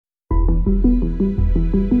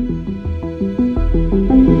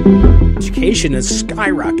Education is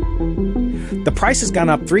skyrocketing. The price has gone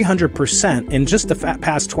up 300% in just the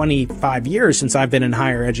past 25 years since I've been in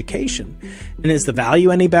higher education. And is the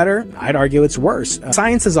value any better? I'd argue it's worse.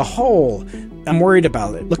 Science as a whole, I'm worried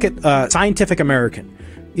about it. Look at Scientific American.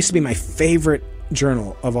 It used to be my favorite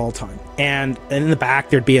journal of all time. And in the back,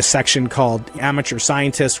 there'd be a section called Amateur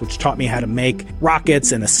Scientist, which taught me how to make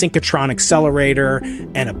rockets and a synchrotron accelerator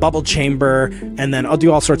and a bubble chamber. And then I'll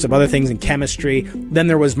do all sorts of other things in chemistry. Then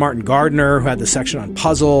there was Martin Gardner, who had the section on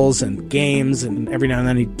puzzles and games. And every now and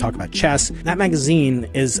then he'd talk about chess. That magazine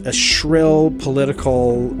is a shrill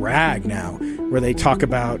political rag now, where they talk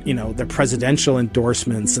about, their presidential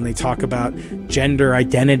endorsements, and they talk about gender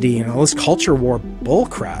identity and all this culture war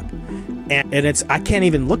bullcrap. And I can't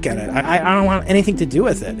even look at it. I don't want anything to do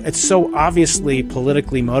with it. It's so obviously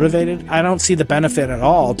politically motivated. I don't see the benefit at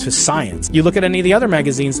all to science. You look at any of the other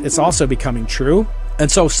magazines, it's also becoming true. And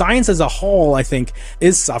so science as a whole, I think,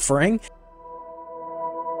 is suffering.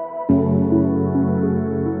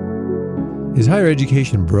 Is higher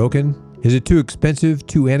education broken? Is it too expensive,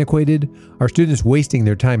 too antiquated? Are students wasting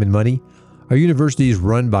their time and money? Are universities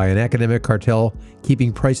run by an academic cartel,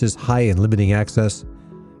 keeping prices high and limiting access?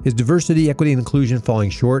 Is diversity, equity, and inclusion falling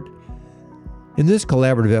short? In this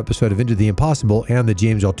collaborative episode of Into the Impossible and the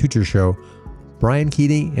James Altucher Show, Brian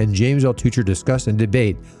Keating and James Altucher discuss and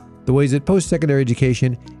debate the ways that post-secondary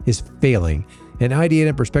education is failing and ideate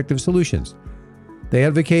on prospective solutions. They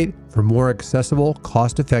advocate for more accessible,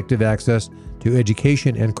 cost-effective access to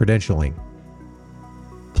education and credentialing.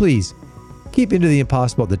 Please, keep Into the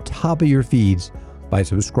Impossible at the top of your feeds by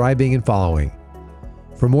subscribing and following.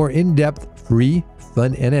 For more in-depth, free,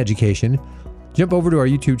 fun, and education, jump over to our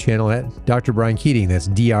YouTube channel at Dr. Brian Keating, that's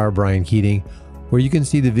Dr. Brian Keating, where you can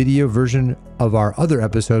see the video version of our other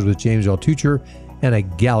episodes with James Altucher and a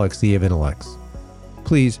galaxy of intellects.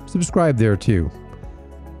 Please subscribe there too.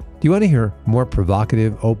 Do you want to hear more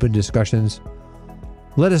provocative, open discussions?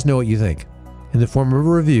 Let us know what you think in the form of a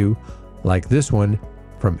review like this one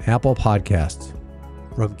from Apple Podcasts.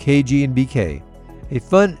 From KG and BK, a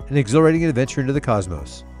fun and exhilarating adventure into the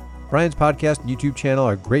cosmos. Brian's podcast and YouTube channel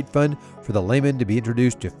are great fun for the layman to be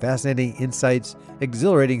introduced to fascinating insights,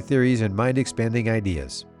 exhilarating theories, and mind-expanding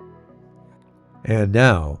ideas. And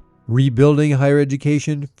now, rebuilding higher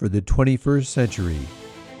education for the 21st century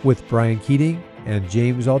with Brian Keating and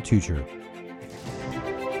James Altucher.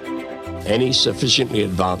 Any sufficiently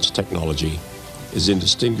advanced technology is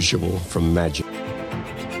indistinguishable from magic.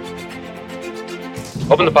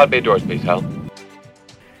 Open the pod bay doors, please, Hal.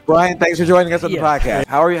 Brian, thanks for joining us on the podcast.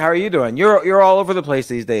 How are you doing? You're all over the place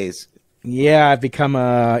these days. Yeah, I've become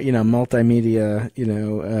a multimedia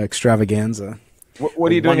extravaganza.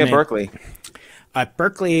 What are you doing at Berkeley? At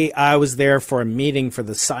Berkeley, I was there for a meeting for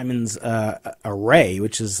the Simons Array,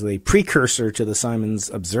 which is the precursor to the Simons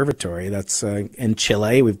Observatory. That's in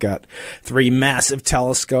Chile. We've got 3 massive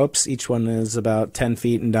telescopes. Each one is about 10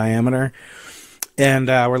 feet in diameter. And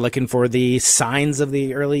we're looking for the signs of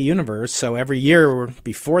the early universe. So every year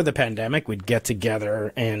before the pandemic, we'd get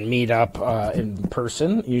together and meet up in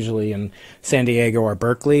person, usually in San Diego or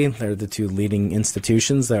Berkeley. They're the 2 leading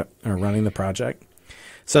institutions that are running the project.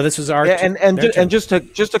 So this was our and just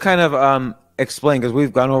to kind of explain, because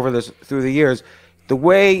we've gone over this through the years, the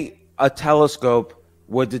way a telescope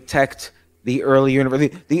would detect the early universe.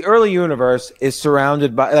 The early universe is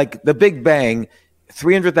surrounded by, like, the Big Bang.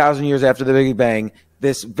 300,000 years after the Big Bang,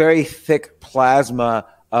 this very thick plasma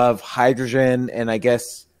of hydrogen and I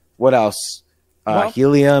guess what else?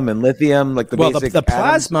 Helium and lithium, like the basic the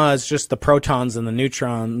plasma is just the protons and the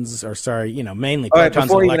neutrons, mainly protons.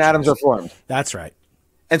 Before and even atoms are formed. That's right.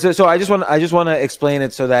 And so I just want to explain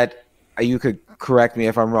it so that you could correct me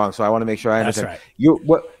if I'm wrong. So I want to make sure I understand. That's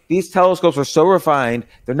right. These telescopes are so refined;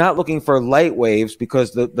 they're not looking for light waves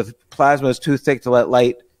because the plasma is too thick to let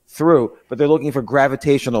light through, but they're looking for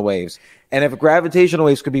gravitational waves. And if gravitational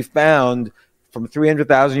waves could be found from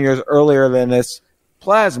 300,000 years earlier than this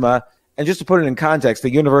plasma, and just to put it in context, the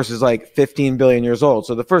universe is like 15 billion years old.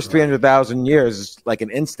 So the first 300,000 years is like an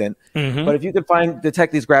instant. Mm-hmm. But if you could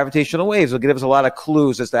detect these gravitational waves, it'll give us a lot of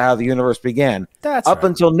clues as to how the universe began. That's Up right.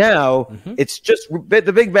 until now, it's just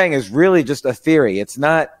the Big Bang is really just a theory. It's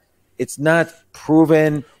not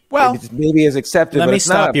proven. Well, it maybe is accepted. Let but me it's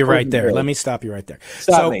stop not you right there. theory. Let me stop you right there.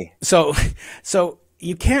 Stop me. So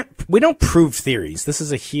you can't. We don't prove theories. This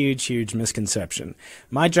is a huge misconception.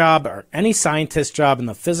 My job, or any scientist's job in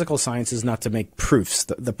the physical science, is not to make proofs.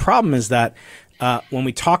 The problem is that when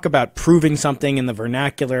we talk about proving something in the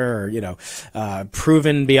vernacular, or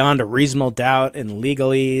proven beyond a reasonable doubt in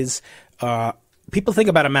legalese, people think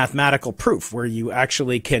about a mathematical proof where you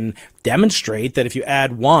actually can demonstrate that if you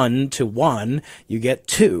add 1 to 1, you get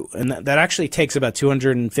 2. And that actually takes about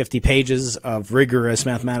 250 pages of rigorous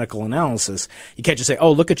mathematical analysis. You can't just say,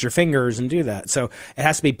 oh, look at your fingers and do that. So it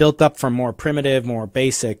has to be built up from more primitive, more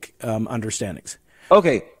basic understandings.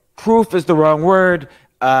 Okay, proof is the wrong word.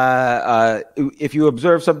 If you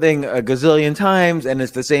observe something a gazillion times and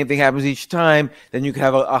it's the same thing happens each time, then you can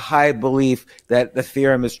have a high belief that the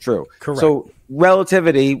theorem is true. Correct. So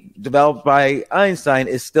relativity, developed by Einstein,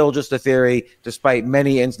 is still just a theory, despite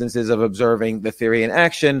many instances of observing the theory in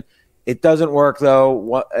action. It doesn't work,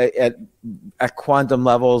 though, at quantum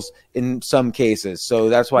levels in some cases. So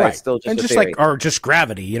that's why it's still just a theory. Or just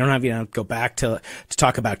gravity. You don't have to go back to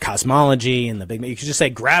talk about cosmology and the big. You can just say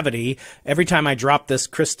gravity. Every time I drop this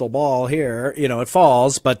crystal ball here, it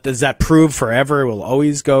falls. But does that prove forever it will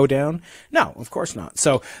always go down? No, of course not.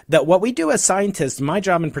 So that what we do as scientists, my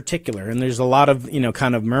job in particular, and there's a lot of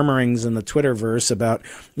kind of murmurings in the Twitterverse about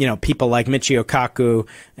people like Michio Kaku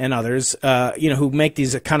and others, who make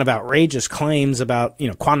these kind of outrageous claims about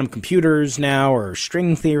quantum computers now, or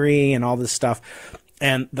string theory and all this stuff.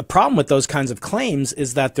 And the problem with those kinds of claims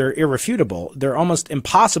is that they're irrefutable. They're almost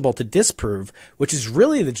impossible to disprove, which is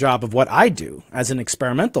really the job of what I do as an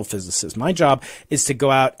experimental physicist. My job is to go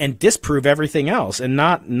out and disprove everything else, and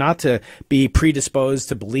not to be predisposed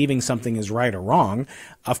to believing something is right or wrong.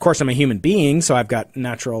 Of course, I'm a human being, so I've got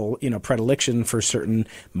natural, predilection for certain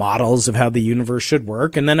models of how the universe should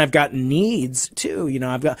work. And then I've got needs too.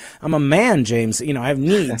 I'm a man, James, I have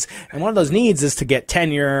needs. And one of those needs is to get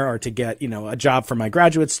tenure, or to get, a job for my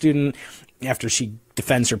graduate student after she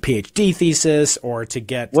defends her PhD thesis, or to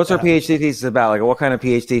get... What's her PhD thesis about? Like, what kind of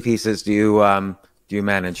PhD thesis do you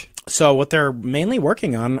manage? So what they're mainly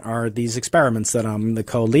working on are these experiments that I'm the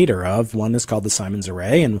co-leader of. One is called the Simons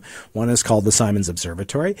Array, and one is called the Simons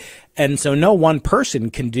Observatory. And so no one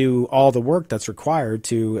person can do all the work that's required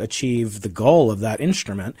to achieve the goal of that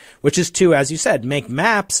instrument, which is to, as you said, make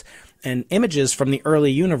maps and images from the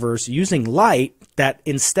early universe using light that,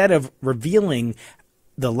 instead of revealing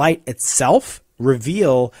the light itself,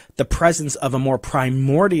 reveal the presence of a more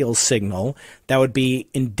primordial signal that would be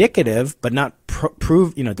indicative but not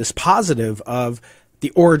prove, dispositive of the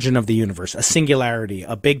origin of the universe, a singularity,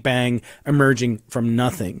 a big bang emerging from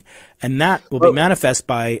nothing. And that will be manifest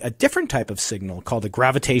by a different type of signal called a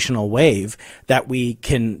gravitational wave that we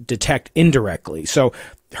can detect indirectly. So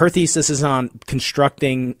her thesis is on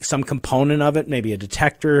constructing some component of it, maybe a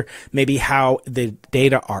detector, maybe how the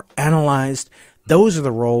data are analyzed. Those are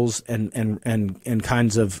the roles and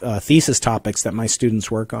kinds of thesis topics that my students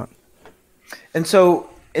work on. And so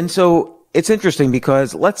it's interesting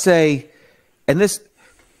because, let's say, and this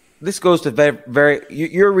goes to very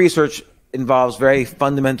your research involves very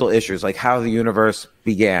fundamental issues like how the universe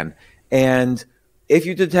began. And if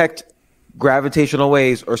you detect gravitational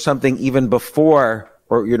waves or something even before,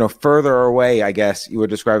 or further away, I guess you would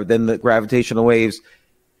describe it, than the gravitational waves,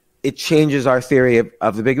 it changes our theory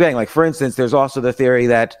of the Big Bang. Like, for instance, there's also the theory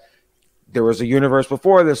that there was a universe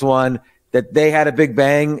before this one, that they had a Big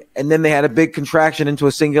Bang, and then they had a big contraction into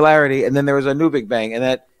a singularity, and then there was a new Big Bang, and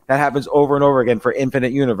that happens over and over again for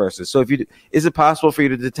infinite universes. So is it possible for you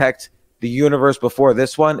to detect the universe before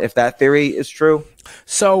this one, if that theory is true?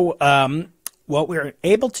 So what we're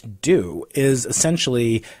able to do is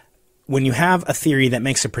essentially, when you have a theory that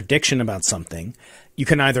makes a prediction about something, you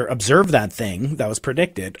can either observe that thing that was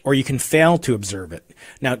predicted, or you can fail to observe it.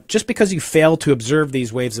 Now, just because you fail to observe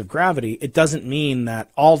these waves of gravity, it doesn't mean that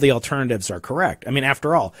all the alternatives are correct. I mean,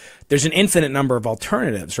 after all, there's an infinite number of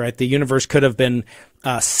alternatives, right? The universe could have been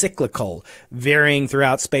cyclical, varying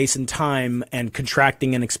throughout space and time, and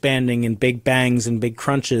contracting and expanding in big bangs and big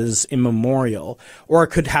crunches immemorial. Or it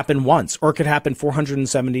could happen once, or it could happen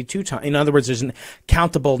 472 times. In other words, there's an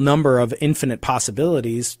countable number of infinite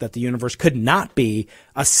possibilities that the universe could not be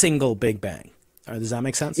a single Big Bang. Does that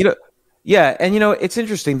make sense? Yeah. And, it's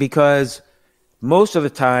interesting because most of the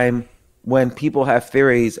time when people have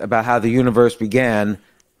theories about how the universe began,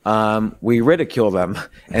 we ridicule them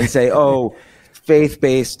and say, oh,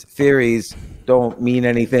 faith-based theories don't mean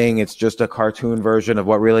anything. It's just a cartoon version of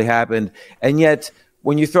what really happened. And yet,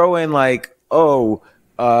 when you throw in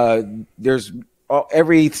there's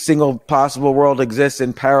every single possible world exists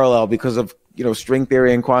in parallel because of string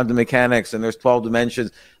theory and quantum mechanics, and there's 12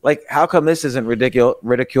 dimensions. Like, how come this isn't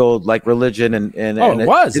ridiculed like religion? It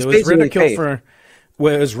was ridiculed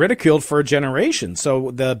was ridiculed for a generation.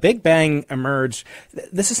 So the Big Bang emerged.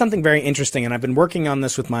 This is something very interesting, and I've been working on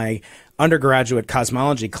this with my undergraduate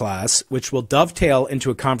cosmology class, which will dovetail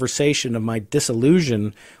into a conversation of my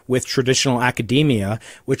disillusion with traditional academia,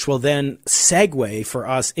 which will then segue for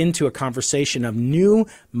us into a conversation of new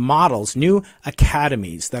models, new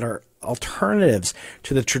academies that are alternatives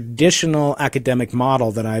to the traditional academic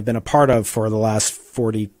model that I've been a part of for the last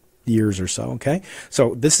 40 years or so. Okay.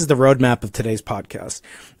 So this is the roadmap of today's podcast.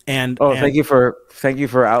 And thank you for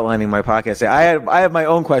outlining my podcast. I have my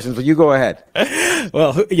own questions, but you go ahead.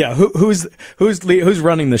 Well, who's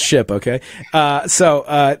running the ship? Okay.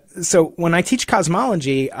 So when I teach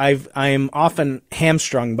cosmology, I'm often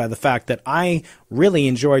hamstrung by the fact that I really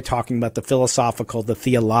enjoy talking about the philosophical, the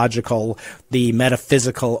theological, the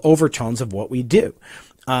metaphysical overtones of what we do.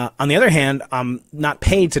 On the other hand, I'm not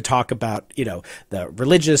paid to talk about, the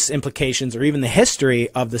religious implications or even the history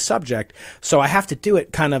of the subject. So I have to do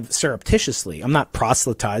it kind of surreptitiously. I'm not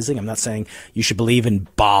proselytizing. I'm not saying you should believe in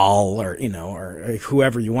Baal or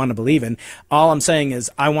whoever you want to believe in. All I'm saying is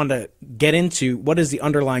I want to get into what is the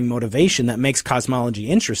underlying motivation that makes cosmology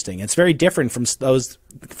interesting. It's very different from those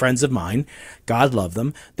friends of mine, God love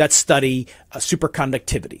them, that study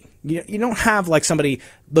superconductivity. You don't have like somebody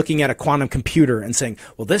looking at a quantum computer and saying,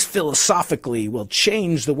 well, this philosophically will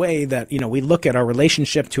change the way that, we look at our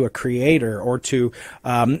relationship to a creator or to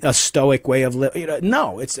a stoic way of living.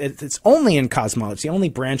 No, it's only in cosmology. It's the only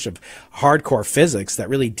branch of hardcore physics that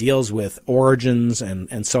really deals with origins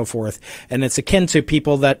and so forth. And it's akin to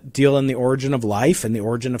people that deal in the origin of life and the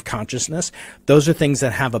origin of consciousness. Those are things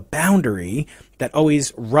that have a boundary that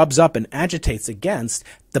always rubs up and agitates against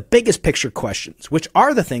the biggest picture questions, which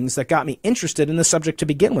are the things that got me interested in the subject to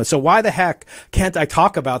begin with. So why the heck can't I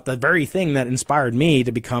talk about the very thing that inspired me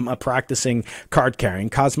to become a practicing card-carrying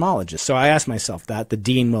cosmologist? So I asked myself that. The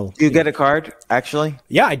dean will... Do you get a card, actually?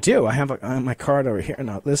 Yeah, I do. I have my card over here.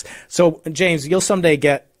 No, this. So, James, you'll someday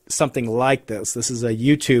get something like this. This is a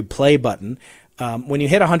YouTube play button. When you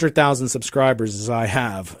hit 100,000 subscribers, as I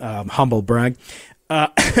have, humble brag,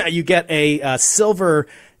 you get a silver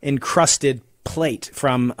encrusted plate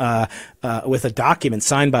from with a document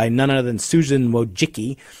signed by none other than Susan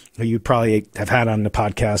Wojcicki, who you probably have had on the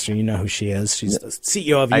podcast, or you know who she is. She's the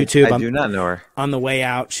CEO of YouTube. I do not know her. On the way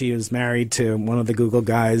out, she was married to one of the Google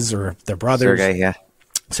guys or their brothers.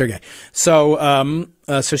 Sergey. So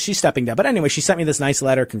she's stepping down. But anyway, she sent me this nice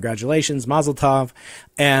letter. Congratulations, Mazel Tov.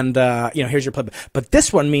 And, here's your play. But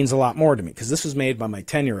this one means a lot more to me because this was made by my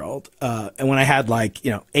 10-year-old. And when I had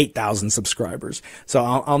 8,000 subscribers. So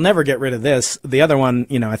I'll never get rid of this. The other one,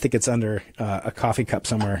 I think it's under a coffee cup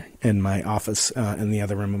somewhere in my office, in the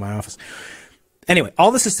other room of my office. Anyway,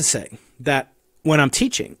 all this is to say that when I'm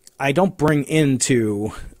teaching, I don't bring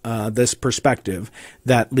into this perspective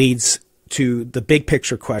that leads to the big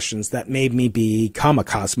picture questions that made me become a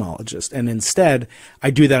cosmologist. And instead, I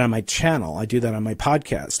do that on my channel. I do that on my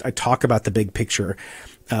podcast. I talk about the big picture,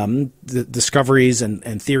 the discoveries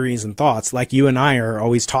and theories and thoughts like you and I are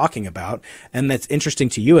always talking about. And that's interesting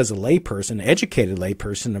to you as a layperson, educated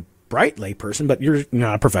layperson, a bright layperson, but you're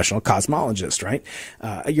not a professional cosmologist, right?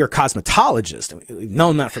 You're a cosmetologist. We've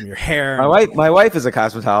known that from your hair. My wife is a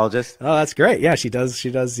cosmetologist. Oh, that's great. Yeah, she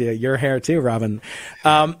does your hair too, Robin.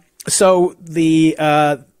 So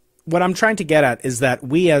what I'm trying to get at is that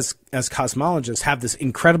we as cosmologists have this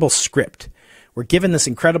incredible script. We're given this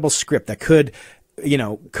incredible script that could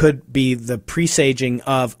be the presaging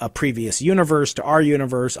of a previous universe to our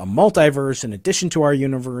universe, a multiverse in addition to our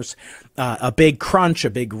universe, a big crunch,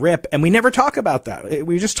 a big rip. And we never talk about that.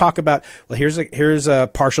 We just talk about, well, here's a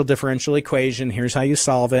partial differential equation. Here's how you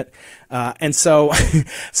solve it. And so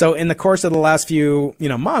in the course of the last few,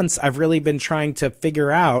 months, I've really been trying to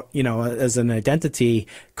figure out, as an identity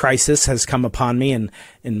crisis has come upon me in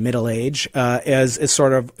middle age, as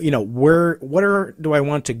sort of, where do I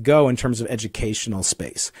want to go in terms of educational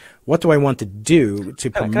space? What do I want to do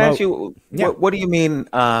to promote? Can I ask you, what do you mean,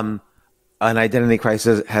 an identity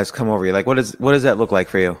crisis has come over you? Like, what does that look like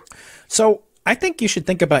for you? So I think you should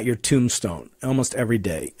think about your tombstone almost every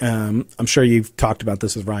day. I'm sure you've talked about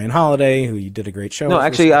this with Ryan Holiday, who you did a great show with. No,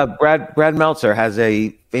 actually, Brad Meltzer has a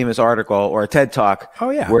famous article or a TED Talk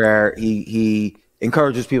where he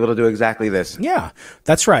encourages people to do exactly this. Yeah,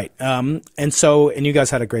 that's right. And you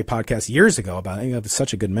guys had a great podcast years ago about it. You have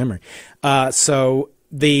such a good memory. So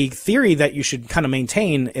the theory that you should kind of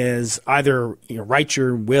maintain is either write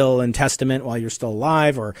your will and testament while you're still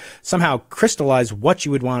alive, or somehow crystallize what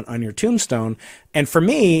you would want on your tombstone. And for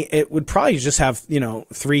me, it would probably just have,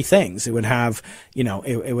 three things. It would have,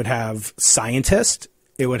 it would have scientist,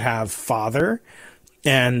 it would have father,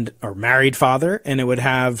 or married father, and it would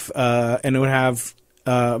have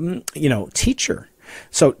teacher.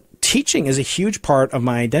 So teaching is a huge part of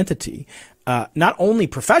my identity. Not only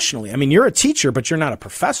professionally. I mean, you're a teacher, but you're not a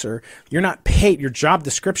professor. You're not paid. Your job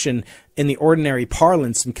description in the ordinary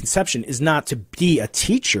parlance and conception is not to be a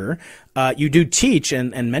teacher. You do teach,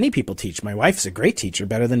 and many people teach. My wife's a great teacher,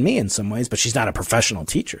 better than me in some ways, but she's not a professional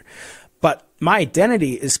teacher. But my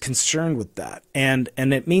identity is concerned with that. And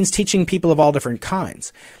it means teaching people of all different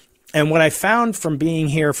kinds. And what I found from being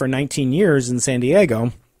here for 19 years in San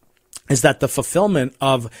Diego is that the fulfillment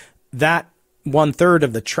of that 1/3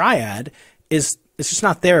 of the triad is just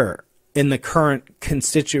not there in the current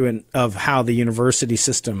constituent of how the university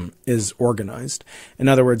system is organized. In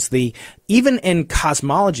other words, even in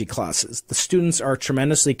cosmology classes, the students are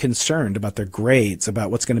tremendously concerned about their grades,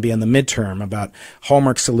 about what's going to be on the midterm, about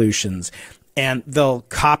homework solutions. And they'll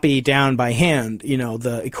copy down by hand,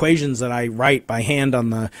 the equations that I write by hand on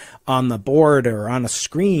the board or on a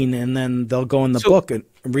screen, and then they'll go in the book and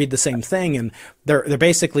read the same thing. And they're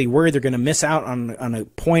basically worried they're going to miss out on a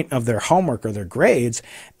point of their homework or their grades.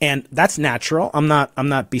 And that's natural. I'm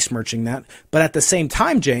not besmirching that. But at the same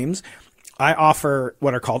time, James, I offer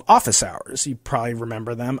what are called office hours. You probably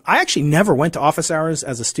remember them. I actually never went to office hours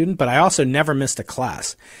as a student, but I also never missed a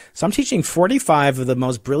class. So I'm teaching 45 of the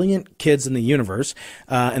most brilliant kids in the universe,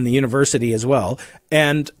 and the university as well.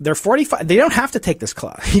 And they're 45. They don't have to take this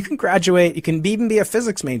class. You can graduate. You can even be a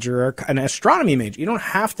physics major or an astronomy major. You don't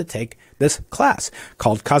have to take this class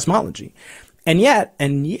called cosmology. And yet,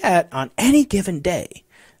 on any given day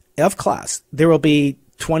of class, there will be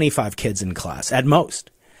 25 kids in class at most.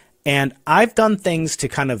 And I've done things to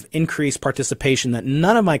kind of increase participation that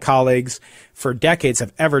none of my colleagues for decades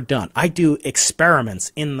have ever done. I do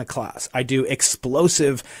experiments in the class. I do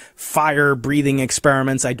explosive fire breathing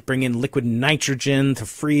experiments. I bring in liquid nitrogen to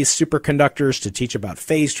freeze superconductors to teach about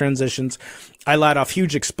phase transitions. I light off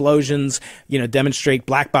huge explosions, demonstrate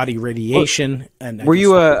black body radiation. Were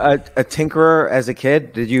you a tinkerer as a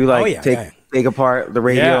kid? Did you take apart the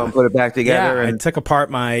radio and put it back together? Yeah, I took apart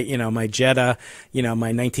my Jetta,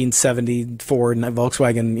 my 1974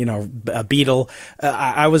 Volkswagen, Beetle.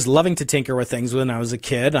 I was loving to tinker with things when I was a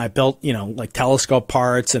kid. I built, like telescope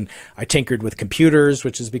parts, and I tinkered with computers,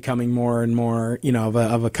 which is becoming more and more,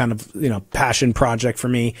 of a kind of, passion project for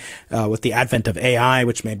me, with the advent of AI,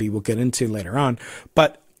 which maybe we'll get into later on.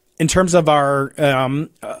 But in terms of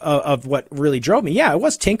of what really drove me, it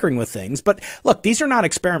was tinkering with things. But look, these are not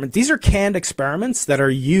experiments. These are canned experiments that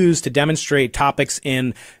are used to demonstrate topics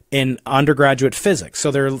in undergraduate physics.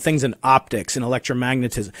 So there are things in optics and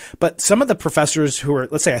electromagnetism. But some of the professors who are,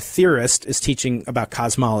 let's say a theorist is teaching about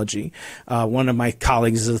cosmology. One of my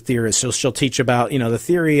colleagues is a theorist. She'll teach about, the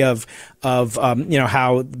theory of how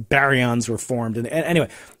baryons were formed. And anyway,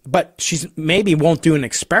 but she's maybe won't do an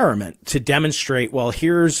experiment to demonstrate, well,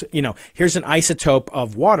 here's an isotope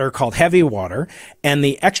of water called heavy water, and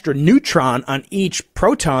the extra neutron on each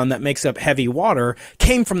proton that makes up heavy water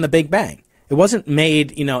came from the Big Bang. It wasn't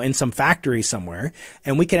made, in some factory somewhere.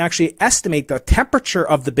 And we can actually estimate the temperature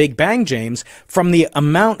of the Big Bang, James, from the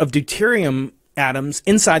amount of deuterium atoms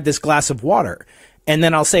inside this glass of water. And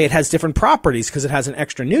then I'll say it has different properties because it has an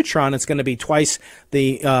extra neutron. It's going to be twice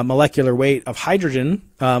the molecular weight of hydrogen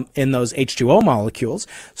in those H2O molecules.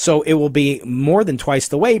 So it will be more than twice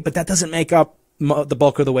the weight, but that doesn't make up the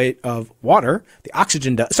bulk of the weight of water. The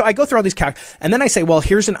oxygen does. So I go through all these and then I say, well,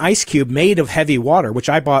 here's an ice cube made of heavy water, which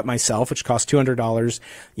I bought myself, which cost $200,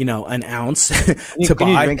 an ounce to buy. Can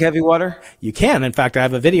you drink heavy water? You can. In fact, I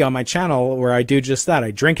have a video on my channel where I do just that.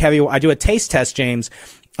 I do a taste test, James,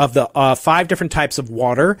 of the 5 different types of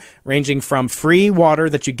water, ranging from free water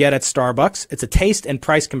that you get at Starbucks. It's a taste and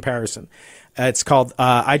price comparison. It's called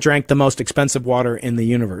I drank the most expensive water in the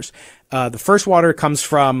universe. The first water comes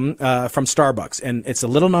from Starbucks, and it's a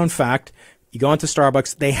little known fact. You go into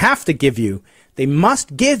Starbucks, they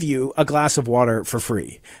must give you a glass of water for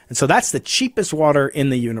free. And so that's the cheapest water in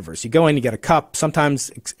the universe. You go in, you get a cup.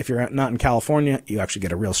 Sometimes, if you're not in California, you actually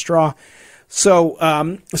get a real straw. So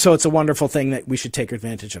it's a wonderful thing that we should take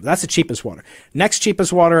advantage of. That's the cheapest water. Next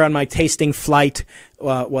cheapest water on my tasting flight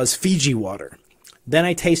was Fiji water. Then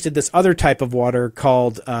I tasted this other type of water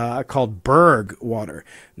called Berg water,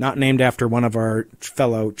 not named after one of our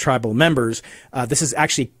fellow tribal members. This is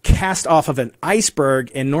actually cast off of an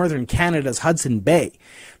iceberg in northern Canada's Hudson Bay.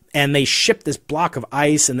 And they ship this block of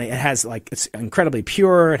ice, and it's incredibly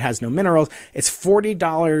pure. It has no minerals. It's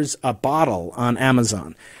 $40 a bottle on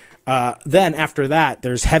Amazon. Then after that,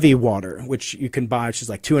 there's heavy water, which you can buy, which is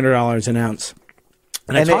like $200 an ounce.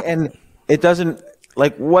 And it doesn't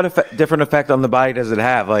Like, what different effect on the body does it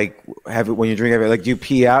have? Like, when you drink it, like, do you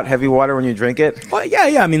pee out heavy water when you drink it? Well,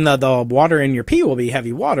 yeah. I mean, the water in your pee will be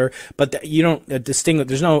heavy water, but you don't distinguish.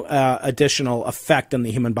 There's no additional effect on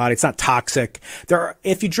the human body. It's not toxic.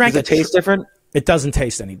 If you drank Does it taste different? It doesn't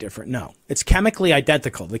taste any different. No, it's chemically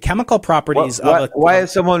identical. The chemical properties why has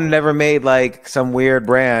someone never made like some weird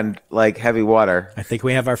brand like heavy water? I think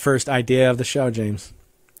we have our first idea of the show, James.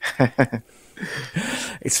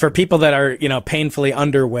 It's for people that are, painfully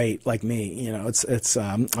underweight like me.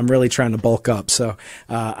 I'm really trying to bulk up. So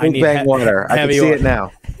I need water. I can see it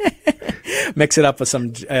now. Mix it up with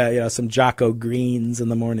some Jocko greens in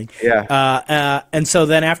the morning. Yeah. And so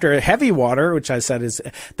then after heavy water, which I said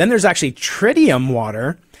then there's actually tritium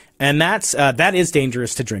water. And that is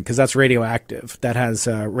dangerous to drink because that's radioactive. That has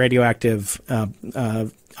radioactive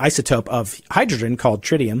isotope of hydrogen called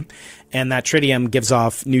tritium, and that tritium gives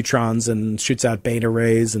off neutrons and shoots out beta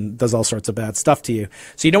rays and does all sorts of bad stuff to you.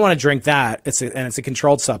 So you don't want to drink that. It's a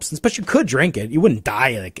controlled substance, but you could drink it. You wouldn't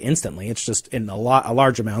die like instantly. It's just in a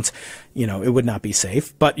large amounts. It would not be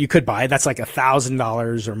safe, but you could buy it. That's like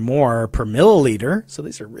 $1,000 or more per milliliter. So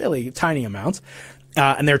these are really tiny amounts.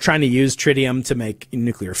 And they're trying to use tritium to make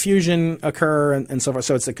nuclear fusion occur and so forth.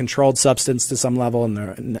 So it's a controlled substance to some level in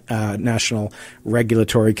the National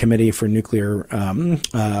Regulatory Committee for Nuclear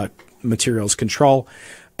Materials Control.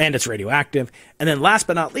 And it's radioactive. And then last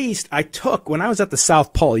but not least, when I was at the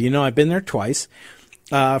South Pole, I've been there twice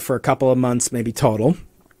for a couple of months, maybe total.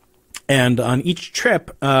 And on each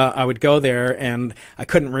trip, I would go there and I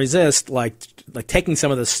couldn't resist like taking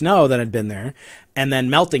some of the snow that had been there and then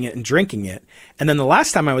melting it and drinking it. And then the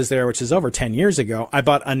last time I was there, which is over 10 years ago, I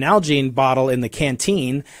bought a Nalgene bottle in the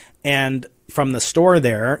canteen and from the store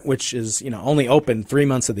there, which is, only open 3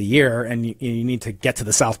 months of the year. And you need to get to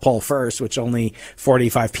the South Pole first, which only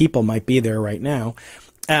 45 people might be there right now.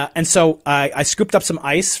 And so I scooped up some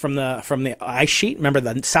ice from the ice sheet. Remember,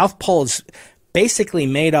 the South Pole is basically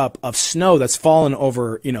made up of snow that's fallen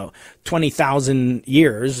over, 20,000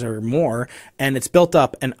 years or more. And it's built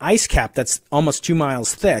up an ice cap that's almost 2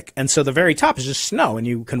 miles thick. And so the very top is just snow and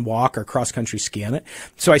you can walk or cross country ski on it.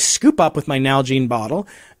 So I scoop up with my Nalgene bottle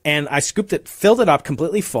and I filled it up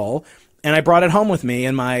completely full. And I brought it home with me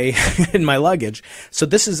in my in my luggage. So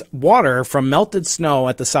this is water from melted snow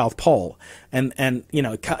at the South Pole, and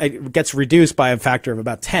it gets reduced by a factor of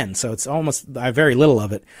about 10. So it's almost very little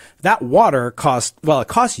of it. That water cost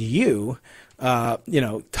you.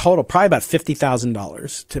 Total probably about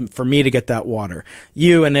 $50,000 for me to get that water.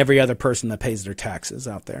 You and every other person that pays their taxes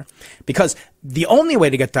out there, because the only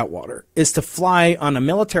way to get that water is to fly on a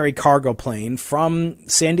military cargo plane from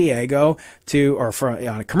San Diego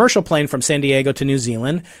on a commercial plane from San Diego to New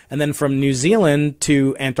Zealand, and then from New Zealand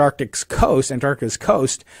to Antarctica's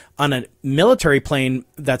coast on a military plane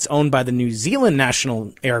that's owned by the New Zealand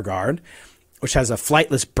National Air Guard, which has a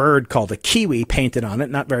flightless bird called a kiwi painted on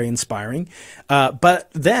it. Not very inspiring.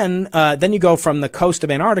 But then you go from the coast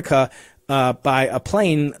of Antarctica by a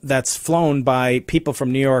plane that's flown by people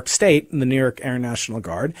from New York State and the New York Air National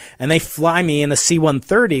Guard. And they fly me in a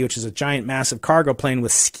C-130, which is a giant, massive cargo plane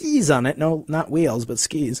with skis on it. No, not wheels, but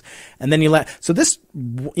skis. And then so this,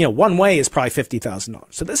 one way is probably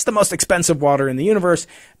 $50,000. So this is the most expensive water in the universe.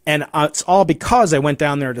 And it's all because I went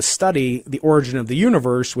down there to study the origin of the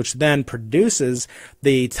universe, which then produces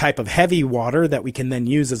the type of heavy water that we can then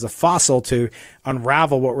use as a fossil to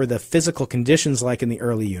unravel what were the physical conditions like in the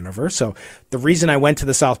early universe. So the reason I went to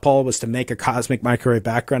the South Pole was to make a cosmic microwave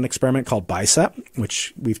background experiment called BICEP,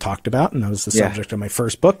 which we've talked about, and that was the subject of my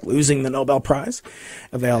first book, Losing the Nobel Prize.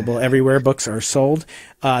 Available everywhere books are sold.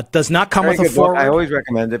 Does not come with a foreword. I always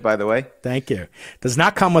recommend it, by the way. Thank you. Does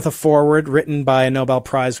not come with a foreword written by a Nobel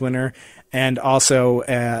Prize winner and also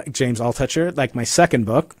James Altucher, like my second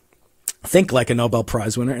book, Think Like a Nobel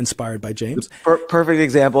Prize Winner, inspired by James. Perfect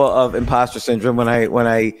example of imposter syndrome when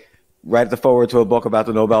I write the foreword to a book about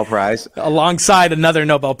the Nobel Prize. Alongside another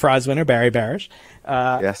Nobel Prize winner, Barry Barish.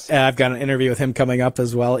 Yes. I've got an interview with him coming up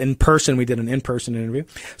as well. In person, we did an in-person interview.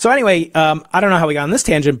 So anyway, I don't know how we got on this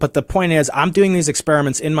tangent, but the point is I'm doing these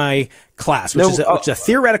experiments in my class, which is a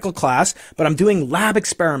theoretical class, but I'm doing lab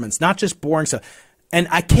experiments, not just boring stuff. And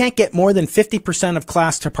I can't get more than 50% of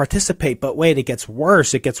class to participate. But wait, it gets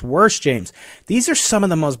worse. It gets worse, James. These are some of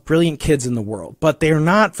the most brilliant kids in the world, but they're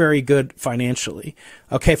not very good financially.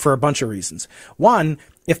 Okay, for a bunch of reasons. One,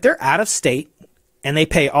 if they're out of state and they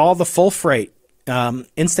pay all the full freight,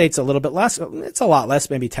 in-state's a little bit less. It's a lot less,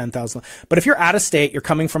 maybe $10,000. But if you're out of state, you're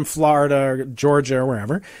coming from Florida or Georgia or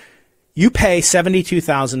wherever, you pay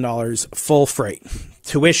 $72,000 full freight,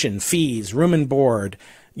 tuition, fees, room and board,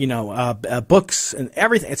 books and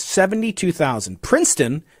everything. It's $72,000.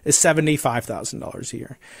 Princeton is $75,000 a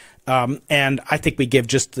year. And I think we give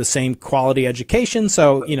just the same quality education.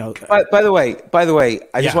 So, By the way,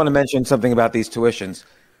 I just want to mention something about these tuitions.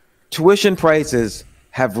 Tuition prices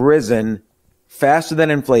have risen faster than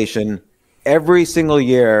inflation every single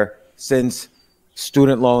year since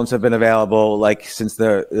student loans have been available, like since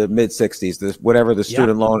the mid 60s, whatever the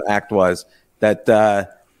Student Loan Act was, that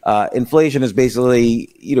inflation is basically,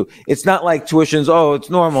 it's not like tuitions. Oh, it's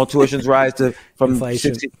normal. Tuitions rise from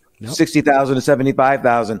 60,000 to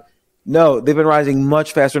 75,000. No, they've been rising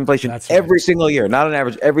much faster than inflation every single year, not on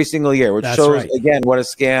average, every single year, which shows again what a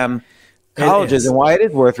scam college is and why it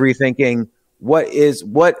is worth rethinking. What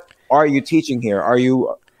are you teaching here? Are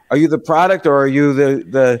you the product, or are you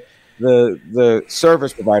the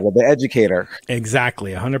service provider, the educator?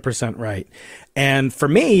 Exactly, 100% right. And for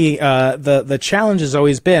me, the challenge has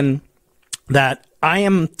always been that I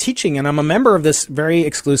am teaching, and I'm a member of this very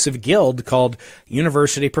exclusive guild called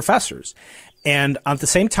University Professors. And at the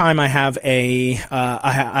same time, I have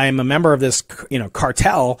I am a member of this,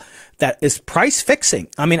 cartel that is price fixing.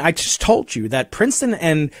 I mean, I just told you that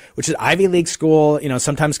Princeton, which is Ivy League school,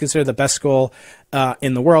 sometimes considered the best school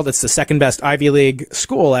in the world. It's the second best Ivy League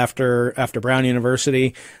school after Brown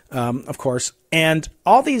University, of course. And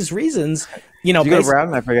all these reasons, Did you go to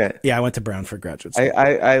Brown? I forget. Yeah, I went to Brown for graduate school.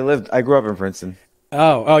 I grew up in Princeton.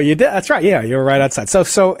 Oh, you did? That's right. Yeah, you were right outside.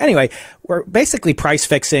 So anyway, we're basically price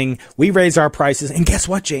fixing. We raise our prices. And guess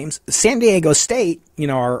what, James? San Diego State,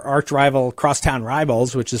 our arch rival, crosstown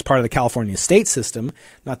rivals, which is part of the California state system,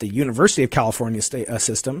 not the University of California state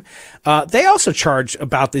system, they also charge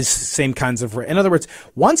about these same kinds of, in other words,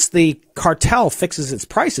 once the cartel fixes its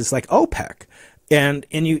prices, like OPEC, and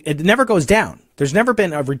it never goes down. There's never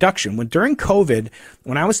been a reduction. During COVID,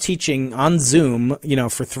 when I was teaching on Zoom,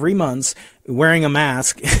 for 3 months, wearing a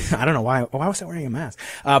mask, I don't know why was I wearing a mask?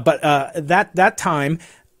 But that time,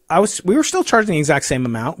 we were still charging the exact same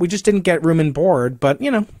amount. We just didn't get room and board, but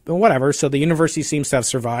whatever. So the university seems to have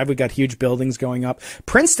survived. We got huge buildings going up.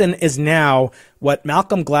 Princeton is now what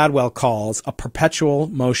Malcolm Gladwell calls a perpetual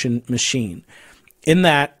motion machine, in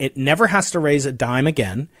that it never has to raise a dime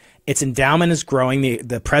again. Its endowment is growing.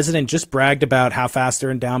 The president just bragged about how fast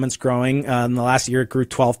their endowment's growing. In the last year, it grew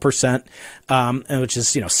 12%, which is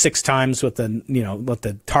 6 times what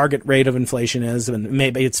the target rate of inflation is, and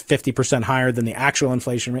maybe it's 50% higher than the actual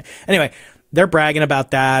inflation rate. Anyway, they're bragging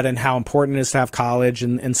about that and how important it is to have college,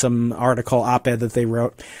 and some article op-ed that they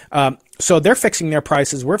wrote. So they're fixing their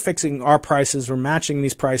prices. We're fixing our prices. We're matching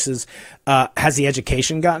these prices. Has the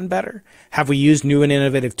education gotten better? Have we used new and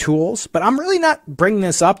innovative tools? But I'm really not bringing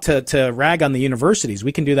this up to rag on the universities.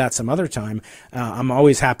 We can do that some other time. I'm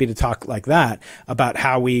always happy to talk like that about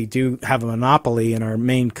how we do have a monopoly, and our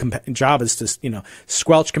main job is to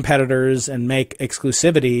squelch competitors and make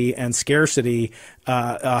exclusivity and scarcity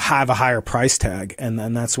have a higher price tag,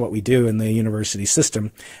 and that's what we do in the university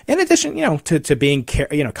system. In addition, to being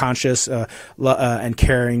conscious and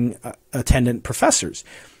caring attendant professors.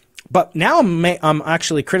 But now I'm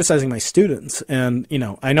actually criticizing my students, and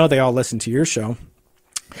I know they all listen to your show,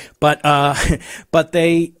 but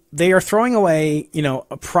they are throwing away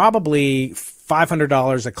probably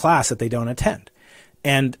 $500 a class that they don't attend.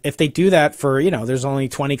 And if they do that for, there's only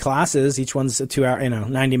 20 classes, each one's a 2 hour,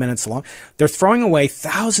 90 minutes long, they're throwing away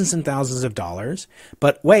thousands and thousands of dollars.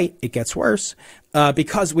 But wait, it gets worse,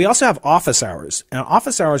 because we also have office hours, and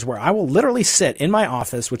office hours where I will literally sit in my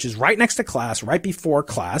office, which is right next to class, right before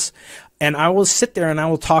class, and I will sit there and I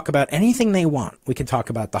will talk about anything they want. We can talk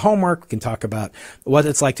about the homework. We can talk about what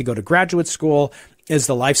it's like to go to graduate school. Is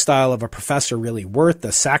the lifestyle of a professor really worth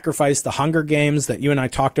the sacrifice, the Hunger Games that you and I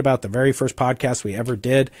talked about, the very first podcast we ever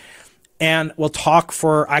did? And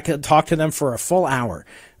I could talk to them for a full hour.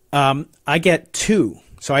 I get 2.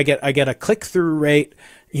 So I get a click-through rate,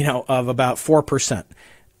 of about 4%.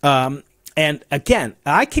 And again,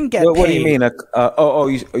 I can get paid. What do you mean?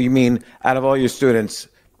 You mean out of all your students,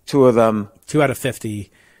 2 of them? 2 out of 50.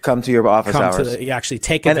 Come to your office hours. You actually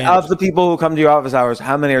take advantage. And of the people who come to your office hours,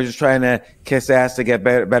 how many are just trying to kiss ass to get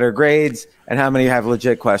better grades, and how many have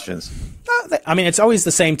legit questions? I mean, it's always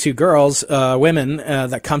the same 2 girls, women,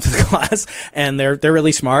 that come to the class, and they're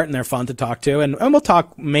really smart and they're fun to talk to, and we'll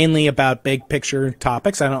talk mainly about big picture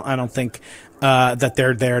topics. I don't think that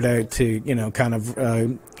they're there to kind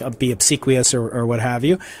of be obsequious or what have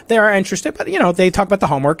you. They are interested, but they talk about the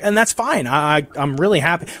homework, and that's fine. I'm really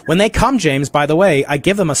happy when they come, James. By the way, I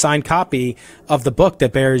give them a signed copy of the book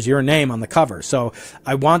that bears your name on the cover. So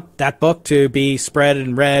I want that book to be spread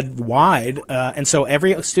and read wide. And so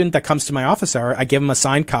every student that comes to my office hour, I give them a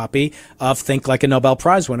signed copy of Think Like a Nobel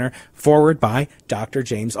Prize Winner, forward by Dr.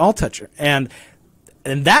 James Altucher. And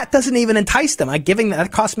that doesn't even entice them. That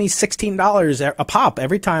costs me $16 a pop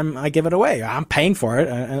every time I give it away. I'm paying for it.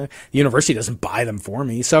 The university doesn't buy them for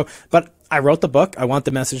me. But I wrote the book. I want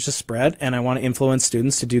the message to spread, and I want to influence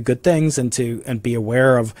students to do good things and be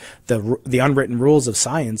aware of the unwritten rules of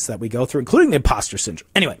science that we go through, including the imposter syndrome.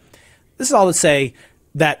 Anyway, this is all to say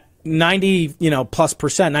that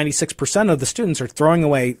 96% of the students are throwing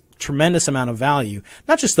away tremendous amount of value.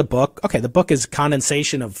 Not just the book. Okay, the book is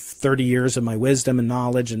condensation of 30 years of my wisdom and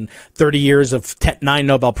knowledge and 30 years of 9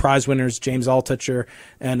 Nobel Prize winners, James Altucher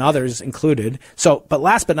and others included. So, but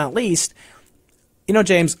last but not least,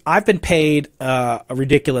 James, I've been paid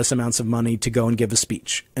ridiculous amounts of money to go and give a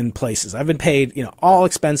speech in places. I've been paid, all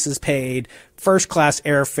expenses paid, first class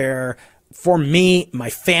airfare for me, my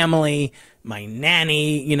family, my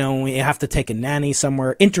nanny, we have to take a nanny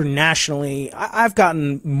somewhere internationally. I've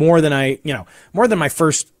gotten more than my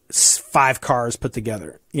first 5 cars put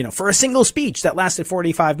together, for a single speech that lasted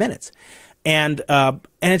 45 minutes. And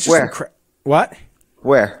it's just what?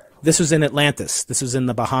 Where? This was in Atlantis. This was in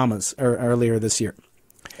the Bahamas earlier this year.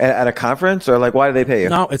 At a conference, or why did they pay you?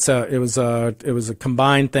 No, it was a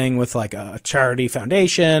combined thing with like a charity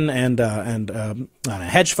foundation and a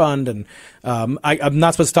hedge fund, and I'm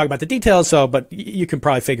not supposed to talk about the details, but you can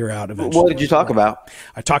probably figure out eventually. What did you talk about?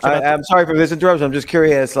 I talked about. I'm sorry for this interruption. I'm just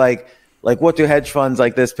curious, like what do hedge funds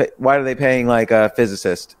like this pay? Why are they paying like a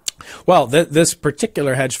physicist? Well, this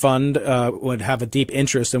particular hedge fund would have a deep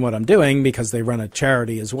interest in what I'm doing because they run a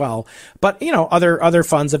charity as well. But, other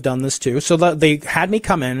funds have done this too. So they had me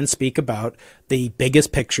come in and speak about the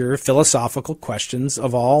biggest picture philosophical questions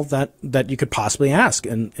of all that you could possibly ask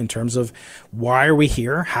in terms of why are we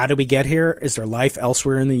here? How do we get here? Is there life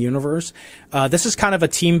elsewhere in the universe? This is kind of a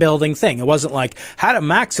team building thing. It wasn't like how to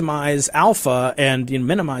maximize alpha and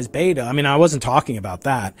minimize beta. I mean, I wasn't talking about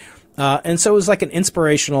that. And so it was like an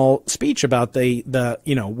inspirational speech about the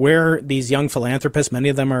where these young philanthropists, many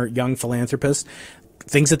of them are young philanthropists,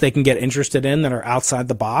 things that they can get interested in that are outside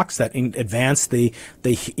the box, that advance the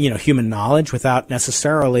human knowledge without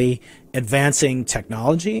necessarily advancing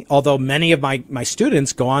technology. Although many of my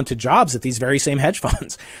students go on to jobs at these very same hedge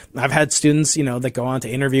funds. I've had students, that go on to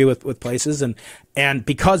interview with places, and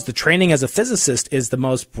because the training as a physicist is the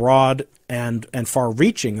most broad and far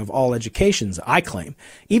reaching of all educations, I claim,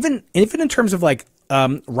 even in terms of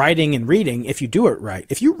writing and reading, if you do it right,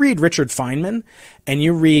 if you read Richard Feynman and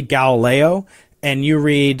you read Galileo and you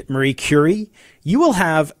read Marie Curie, you will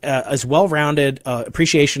have as well-rounded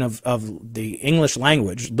appreciation of the English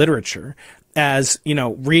language, literature, as,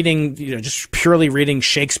 reading, just purely reading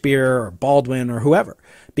Shakespeare or Baldwin or whoever.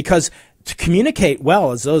 Because to communicate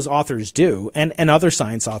well, as those authors do, and other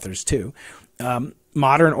science authors too,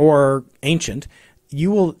 modern or ancient, you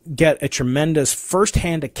will get a tremendous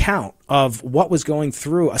firsthand account of what was going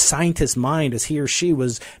through a scientist's mind as he or she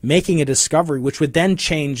was making a discovery, which would then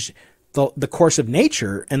change the course of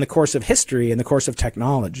nature and the course of history and the course of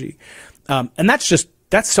technology. And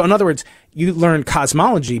so in other words, you learn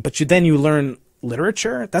cosmology, but you learn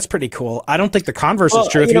literature. That's pretty cool. I don't think the converse is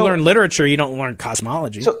true. If you learn literature, you don't learn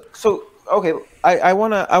cosmology. So okay, I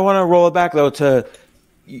wanna roll it back though to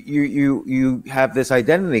you have this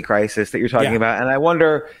identity crisis that you're talking about, and I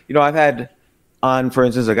wonder, I've had on, for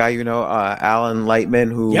instance, a guy Alan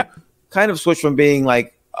Lightman, who kind of switched from being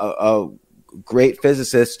like a great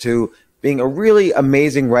physicist to being a really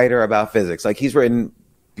amazing writer about physics. Like, he's written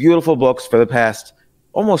beautiful books for the past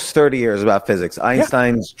almost 30 years about physics.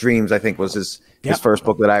 Einstein's Dreams, I think, was his first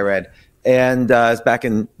book that I read, and it's back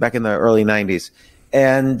in the early 90s.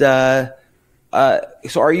 And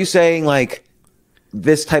so are you saying like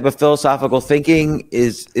this type of philosophical thinking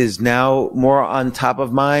is now more on top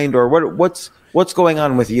of mind, or what's going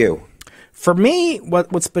on with you? For me,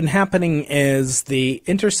 what's been happening is the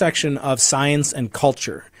intersection of science and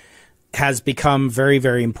culture has become very,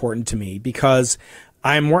 very important to me, because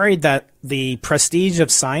I'm worried that the prestige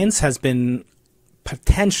of science has been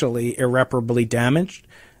potentially irreparably damaged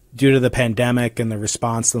due to the pandemic and the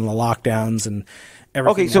response and the lockdowns and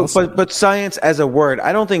everything else. But science as a word,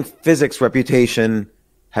 I don't think physics' reputation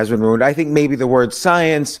has been ruined. I think maybe the word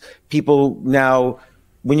science, people now,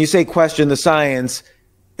 when you say question the science,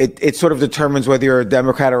 it sort of determines whether you're a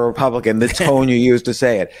Democrat or a Republican, the tone you use to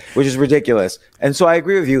say it, which is ridiculous. And so I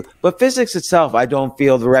agree with you. But physics itself, I don't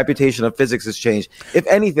feel the reputation of physics has changed. If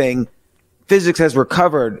anything, physics has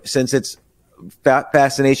recovered since its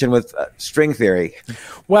fascination with string theory.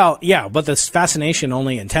 Well, yeah, but this fascination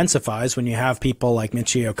only intensifies when you have people like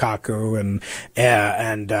Michio Kaku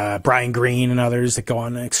and Brian Greene and others that go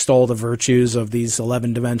on and extol the virtues of these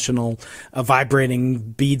 11-dimensional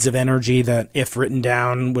vibrating beads of energy that, if written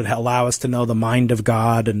down, would allow us to know the mind of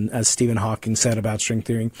God, and as Stephen Hawking said about string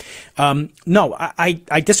theory. No,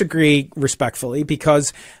 I disagree respectfully,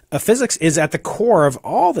 because physics is at the core of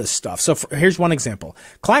all this stuff. So here's one example.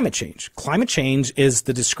 Climate change. Climate change is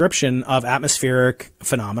the description of atmospheric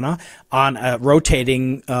phenomena on a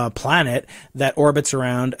rotating planet that orbits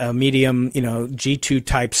around a medium, G2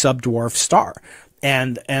 type subdwarf star.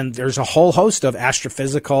 And there's a whole host of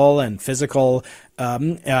astrophysical and physical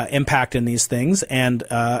impact in these things, and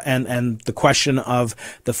the question of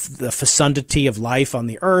the fecundity of life on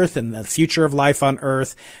the Earth and the future of life on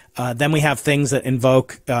Earth. Then we have things that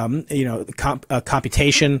invoke,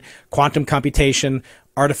 computation, quantum computation,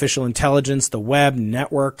 artificial intelligence, the web,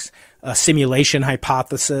 networks, simulation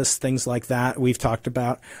hypothesis, things like that we've talked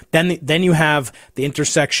about. Then you have the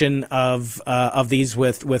intersection of these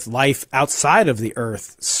with life outside of the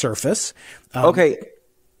Earth's surface. Okay,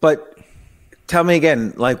 but tell me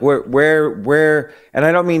again, like where, and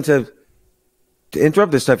I don't mean to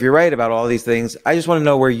interrupt this stuff. You're right about all these things. I just want to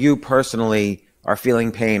know where you personally are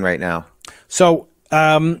feeling pain right now. So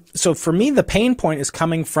for me, the pain point is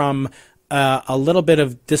coming from a little bit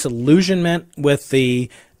of disillusionment with the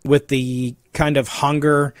kind of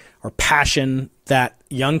hunger or passion that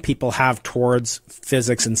young people have towards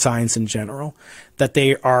physics and science in general, that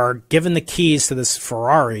they are given the keys to this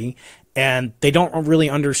Ferrari and they don't really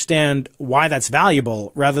understand why that's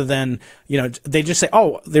valuable, rather than, they just say,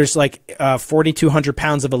 oh, there's like 4,200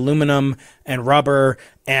 pounds of aluminum and rubber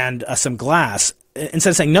and some glass. Instead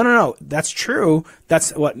of saying, no, that's true.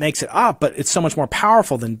 That's what makes it up. But it's so much more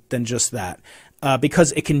powerful than just that,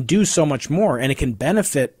 because it can do so much more and it can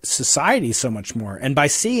benefit society so much more. And by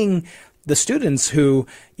seeing the students who,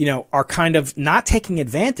 are kind of not taking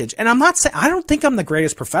advantage. And I'm not saying, I don't think I'm the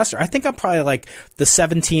greatest professor. I think I'm probably like the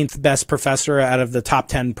 17th best professor out of the top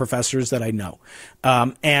 10 professors that I know.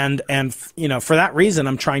 And for that reason,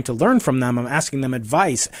 I'm trying to learn from them. I'm asking them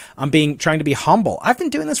advice. I'm trying to be humble. I've been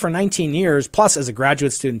doing this for 19 years, plus as a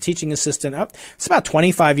graduate student, teaching assistant. It's about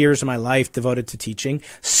 25 years of my life devoted to teaching,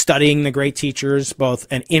 studying the great teachers, both,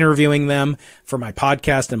 and interviewing them for my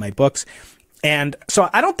podcast and my books. And so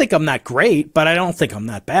I don't think I'm that great, but I don't think I'm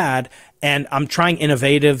that bad. And I'm trying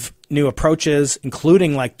innovative new approaches,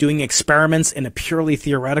 including like doing experiments in a purely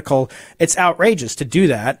theoretical. It's outrageous to do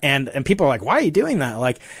that. And people are like, why are you doing that?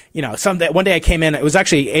 Like, one day I came in, it was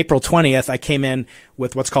actually April 20th. I came in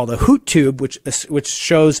with what's called a hoot tube, which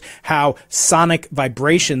shows how sonic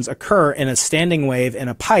vibrations occur in a standing wave in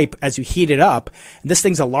a pipe as you heat it up. And this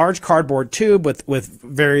thing's a large cardboard tube with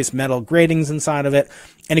various metal gratings inside of it.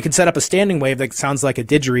 And you can set up a standing wave that sounds like a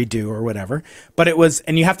didgeridoo or whatever. But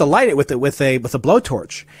and you have to light it with a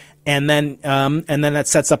blowtorch. And then that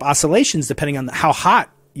sets up oscillations depending on how hot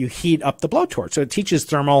you heat up the blowtorch. So it teaches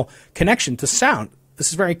thermal connection to sound. This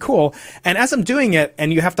is very cool. And as I'm doing it,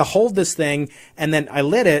 and you have to hold this thing, and then I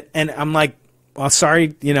lit it, and I'm like, well,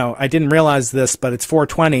 sorry, I didn't realize this, but it's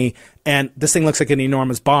 420, and this thing looks like an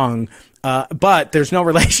enormous bong. But there's no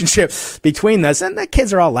relationship between this. And the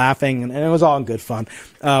kids are all laughing, and it was all in good fun.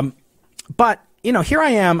 But here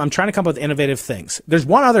I am. I'm trying to come up with innovative things. There's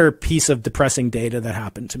one other piece of depressing data that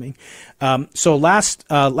happened to me. So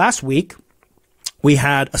last week, we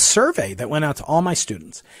had a survey that went out to all my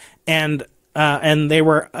students, and they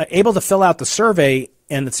were able to fill out the survey,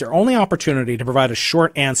 and it's their only opportunity to provide a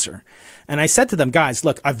short answer. And I said to them, guys,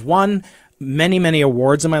 look, I've won many, many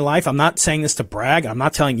awards in my life. I'm not saying this to brag. I'm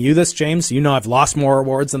not telling you this, James. I've lost more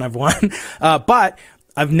awards than I've won. But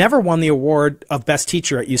I've never won the award of best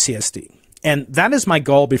teacher at UCSD. And that is my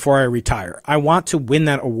goal before I retire. I want to win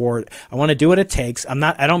that award. I want to do what it takes.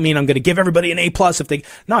 I don't mean I'm going to give everybody an A+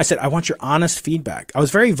 no, I said, I want your honest feedback. I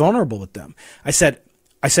was very vulnerable with them. I said,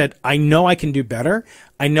 I know I can do better.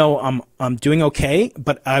 I know I'm doing okay,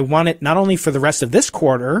 but I want it not only for the rest of this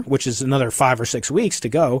quarter, which is another 5 or 6 weeks to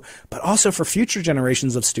go, but also for future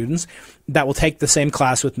generations of students that will take the same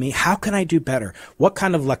class with me. How can I do better? What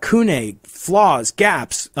kind of lacunae, flaws,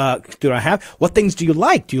 gaps do I have? What things do you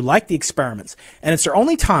like? Do you like the experiments? And it's their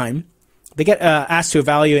only time. They get asked to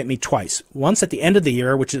evaluate me twice. Once at the end of the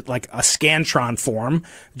year, which is like a Scantron form,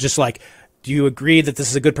 just like, do you agree that this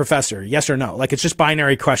is a good professor? Yes or no? Like, it's just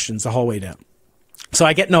binary questions the whole way down. So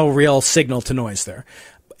I get no real signal to noise there.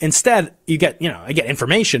 Instead, you get, I get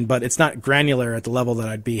information, but it's not granular at the level that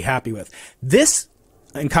I'd be happy with. This,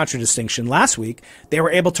 in contradistinction, last week, they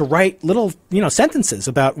were able to write little, sentences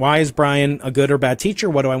about why is Brian a good or bad teacher?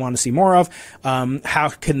 What do I want to see more of? How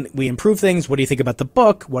can we improve things? What do you think about the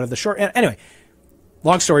book? What are the short? Anyway,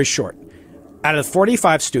 long story short, out of the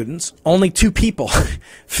 45 students, only 2 people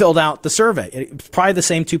filled out the survey. It's probably the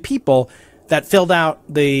same 2 people that filled out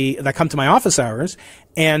that come to my office hours.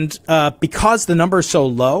 And because the number is so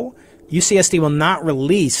low, UCSD will not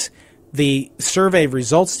release the survey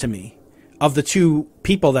results to me of the 2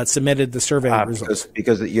 people that submitted the survey results.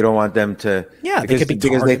 Because you don't want them to... Yeah, because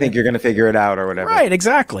they think you're going to figure it out or whatever. Right,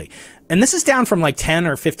 exactly. And this is down from like 10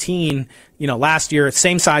 or 15, last year,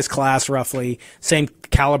 same size class roughly, same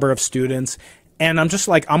caliber of students. And I'm just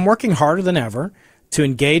like, I'm working harder than ever to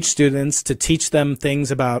engage students, to teach them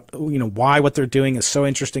things about, why what they're doing is so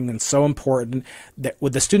interesting and so important. That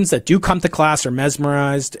with the students that do come to class are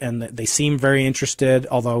mesmerized and they seem very interested,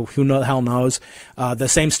 although who the hell knows. The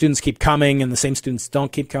same students keep coming and the same students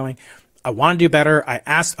don't keep coming. I want to do better.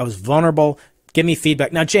 I was vulnerable. Give me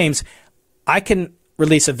feedback. Now, James, I can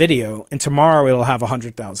release a video and tomorrow it'll have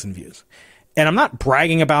 100,000 views. And I'm not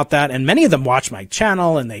bragging about that. And many of them watch my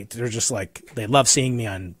channel and they're just like, they love seeing me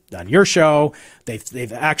on your show.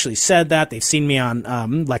 They've actually said that. They've seen me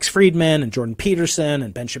on Lex Friedman and Jordan Peterson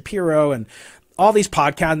and Ben Shapiro and all these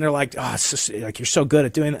podcasts. And they're like, oh, it's just like, you're so good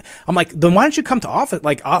at doing that. I'm like, then why don't you come to office?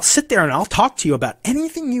 Like, I'll sit there and I'll talk to you about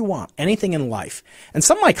anything you want, anything in life. And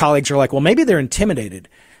some of my colleagues are like, well, maybe they're intimidated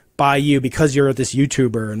by you because you're this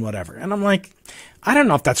YouTuber and whatever. And I'm like, I don't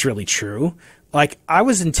know if that's really true. Like, I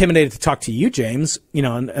was intimidated to talk to you, James,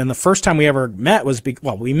 and the first time we ever met was,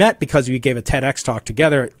 we met because we gave a TEDx talk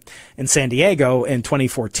together in San Diego in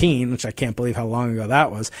 2014, which I can't believe how long ago that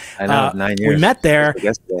was. I know, 9 years. We met there.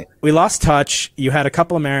 Yesterday. We lost touch. You had a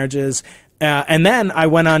couple of marriages. And then I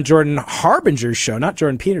went on Jordan Harbinger's show, not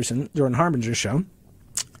Jordan Peterson, Jordan Harbinger's show.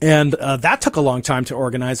 And that took a long time to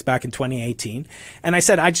organize back in 2018. And I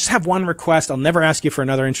said, I just have one request. I'll never ask you for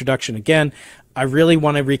another introduction again. I really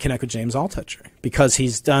want to reconnect with James Altucher because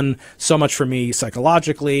he's done so much for me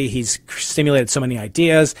psychologically. He's stimulated so many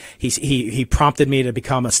ideas. He prompted me to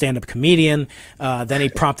become a stand-up comedian. Then he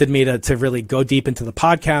prompted me to really go deep into the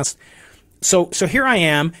podcast. So here I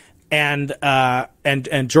am. And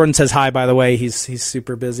Jordan says hi, by the way. He's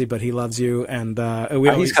super busy, but he loves you. And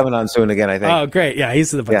he's coming on soon again, I think. Oh, great. Yeah,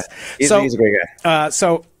 he's the best. Yeah, he's a great guy.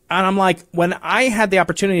 And I'm like, when I had the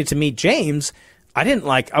opportunity to meet James, I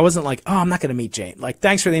wasn't like, oh, I'm not going to meet James. Like,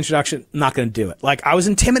 thanks for the introduction. I'm not going to do it. Like, I was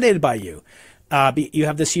intimidated by you. You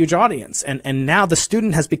have this huge audience, and now the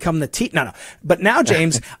student has become the teacher. No. But now,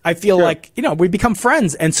 James, I feel Sure. like, we become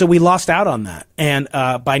friends. And so we lost out on that. And,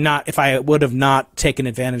 if I would have not taken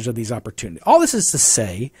advantage of these opportunities. All this is to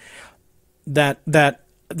say that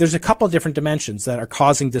there's a couple of different dimensions that are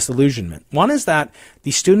causing disillusionment. One is that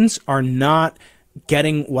these students are not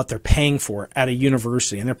getting what they're paying for at a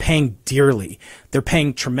university, and they're paying dearly. They're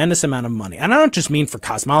paying tremendous amount of money. And I don't just mean for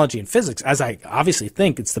cosmology and physics, as I obviously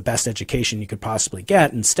think it's the best education you could possibly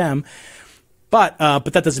get in STEM. But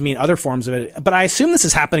that doesn't mean other forms of it. But I assume this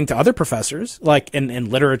is happening to other professors, like in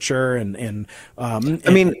literature and let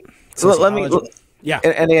me. Yeah.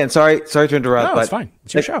 And again, sorry to interrupt. No, but it's fine.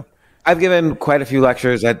 It's your show. I've given quite a few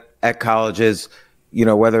lectures at colleges,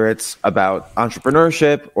 whether it's about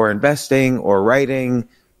entrepreneurship or investing or writing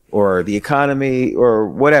or the economy or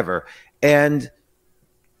whatever. And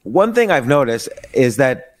one thing I've noticed is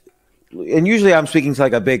that, and usually I'm speaking to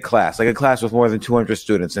like a big class, like a class with more than 200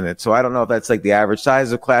 students in it. So I don't know if that's like the average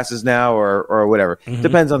size of classes now or whatever. Mm-hmm.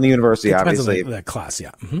 Depends on the university, obviously. Depends on the class,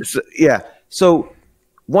 yeah. Mm-hmm. So, yeah. So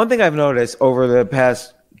one thing I've noticed over the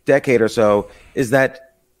past decade or so is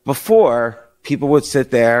that before, people would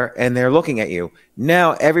sit there and they're looking at you.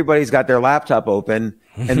 Now everybody's got their laptop open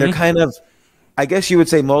and they're kind of, I guess you would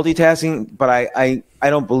say multitasking, but I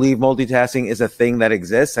don't believe multitasking is a thing that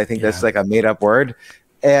exists. I think that's like a made up word.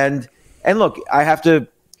 And look, I have to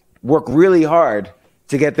work really hard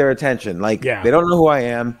to get their attention. Like they don't know who I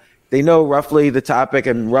am. They know roughly the topic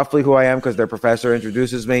and roughly who I am because their professor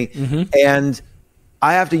introduces me. Mm-hmm. And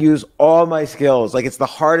I have to use all my skills. Like, it's the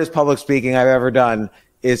hardest public speaking I've ever done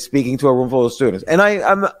is speaking to a room full of students. And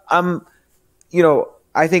I'm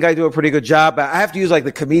I think I do a pretty good job. I have to use like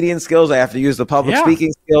the comedian skills. I have to use the public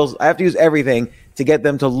speaking skills. I have to use everything to get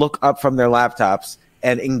them to look up from their laptops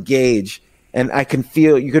and engage. And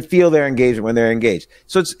you could feel their engagement when they're engaged.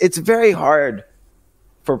 So it's very hard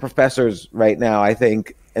for professors right now, I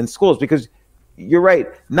think, and schools, because you're right.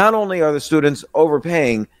 Not only are the students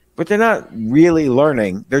overpaying, but but they're not really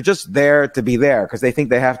learning. They're just there to be there because they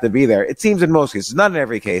think they have to be there. It seems in most cases, not in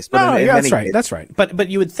every case, but in many cases. That's right. But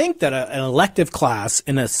you would think that an elective class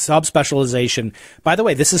in a subspecialization, by the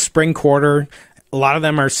way, this is spring quarter. A lot of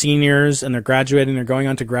them are seniors and they're graduating. They're going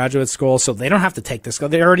on to graduate school, so they don't have to take this.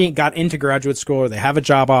 They already got into graduate school or they have a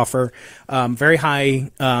job offer, very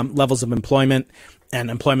high levels of employment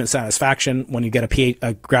and employment satisfaction when you get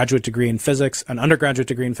a graduate degree in physics, an undergraduate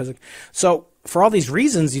degree in physics. So for all these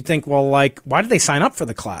reasons, you think, well, like, why did they sign up for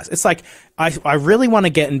the class? It's like, I really want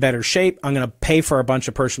to get in better shape. I'm going to pay for a bunch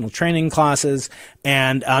of personal training classes,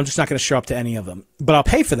 and I'm just not going to show up to any of them. But I'll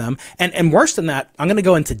pay for them. And worse than that, I'm going to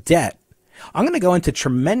go into debt. I'm going to go into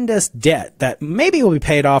tremendous debt that maybe will be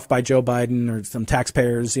paid off by Joe Biden or some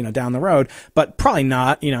taxpayers, down the road, but probably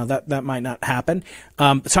not. That might not happen. So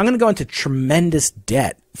I'm going to go into tremendous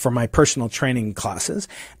debt for my personal training classes,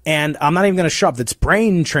 and I'm not even going to show up. That's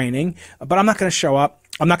brain training, but I'm not going to show up.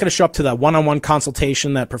 I'm not going to show up to the one-on-one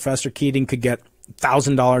consultation that Professor Keating could get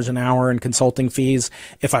 $1,000 an hour in consulting fees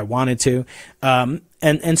if I wanted to.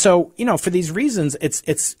 And so, for these reasons,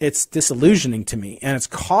 it's disillusioning to me, and it's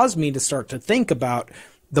caused me to start to think about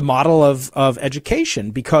the model of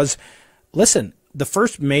education because, listen, the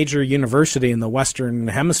first major university in the Western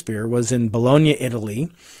Hemisphere was in Bologna, Italy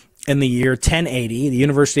in the year 1080, the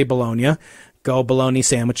University of Bologna. Go bologna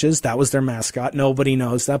sandwiches. That was their mascot. Nobody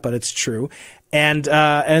knows that, but it's true. And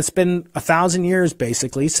it's been 1,000 years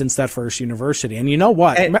basically since that first university. And you know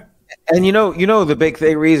what? And the big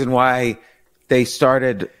reason why they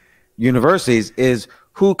started universities is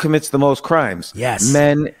who commits the most crimes? Yes.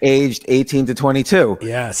 Men aged 18 to 22.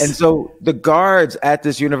 Yes. And so the guards at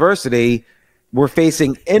this university were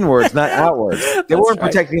facing inwards, not outwards. They weren't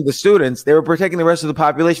protecting the students. They were protecting the rest of the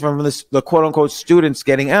population from the quote-unquote students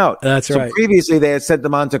getting out. That's right. So previously they had sent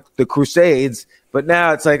them on to the Crusades, but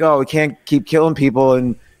now it's like, we can't keep killing people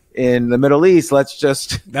in the Middle East. Let's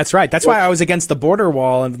just... That's right. That's why I was against the border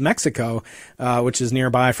wall in Mexico, which is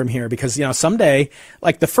nearby from here, because, someday,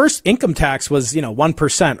 like the first income tax was,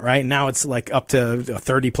 1%, right? Now it's like up to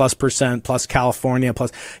 30+% plus California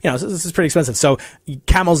plus, this is pretty expensive. So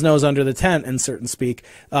camel's nose under the tent in certain speak.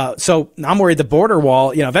 So I'm worried the border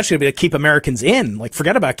wall, eventually will be to keep Americans in. Like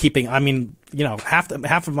forget about keeping,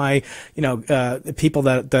 half of my, people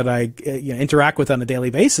that I interact with on a daily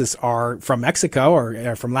basis are from Mexico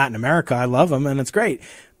or from Latin America. I love them and it's great.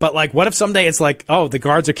 But like, what if someday it's like, the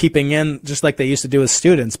guards are keeping in just like they used to do as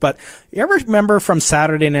students? But you ever remember from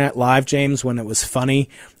Saturday Night Live, James, when it was funny,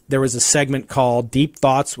 there was a segment called Deep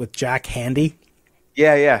Thoughts with Jack Handy?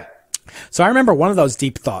 Yeah. So I remember one of those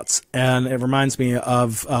deep thoughts, and it reminds me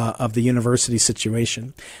of the university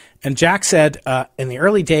situation. And Jack said, in the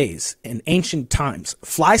early days, in ancient times,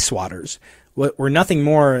 fly swatters were nothing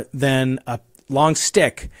more than a long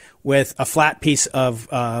stick with a flat piece of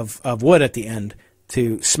wood at the end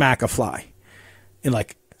to smack a fly. And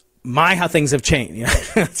like, how things have changed.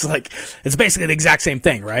 It's like, it's basically the exact same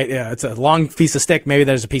thing, right? Yeah, it's a long piece of stick. Maybe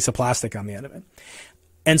there's a piece of plastic on the end of it.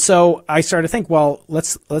 And so I started to think, well,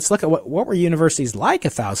 let's look at what were universities like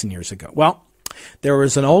 1,000 years ago. Well, there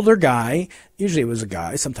was an older guy, usually it was a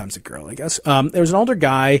guy, sometimes a girl, I guess. There was an older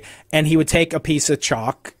guy, and he would take a piece of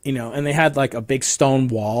chalk, and they had like a big stone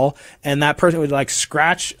wall, and that person would like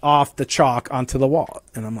scratch off the chalk onto the wall.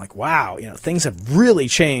 And I'm like, wow, things have really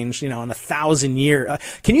changed, in 1,000 years.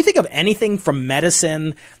 Can you think of anything from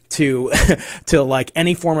medicine to like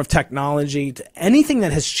any form of technology, to anything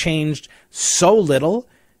that has changed so little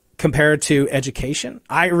compared to education?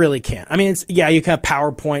 I really can't. I mean, you can have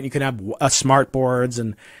PowerPoint, you can have smart boards,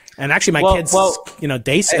 and actually my kids, and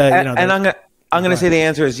I'm going to say the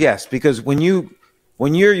answer is yes, because when you're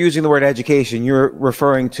using the word education, you're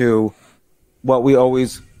referring to what we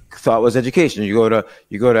always thought was education. You go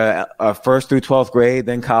to first through 12th grade,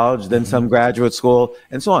 then college, then some graduate school,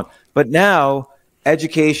 and so on. But now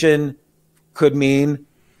education could mean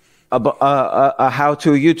a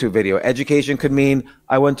how-to YouTube video. Education could mean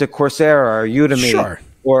I went to Coursera or Udemy,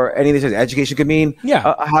 or any of these things. Education could mean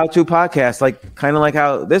a how-to podcast, kind of like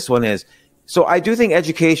how this one is. So I do think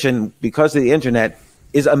education, because of the internet,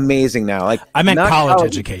 is amazing now. Like I meant college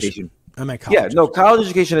education. I meant college. College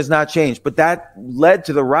education has not changed, but that led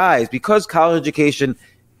to the rise because college education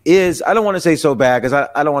is, I don't want to say so bad because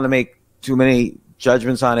I don't want to make too many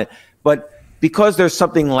judgments on it, but because there's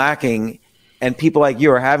something lacking. And people like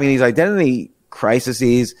you are having these identity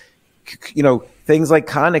crises, things like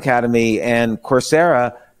Khan Academy and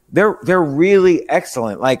Coursera they're really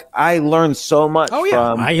excellent. Like I learned so much. Oh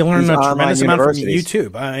yeah, from I learn a tremendous amount from universities.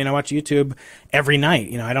 YouTube. I watch YouTube every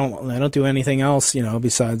night. I don't do anything else.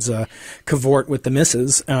 Besides cavort with the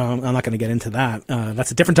missus. I'm not going to get into that.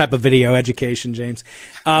 That's a different type of video education, James.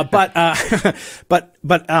 But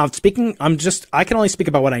speaking, I can only speak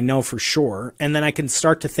about what I know for sure, and then I can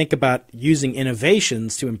start to think about using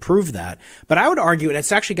innovations to improve that. But I would argue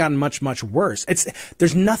it's actually gotten much, much worse.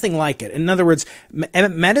 There's nothing like it. In other words,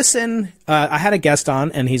 medicine. I had a guest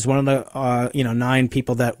on, and he's one of the 9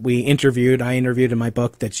 people that we interviewed. I interviewed in my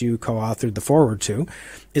book that you co-authored the foreword to.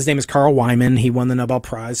 His name is Carl Wyman. He won the Nobel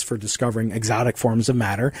Prize for discovering exotic forms of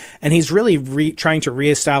matter, and he's really trying to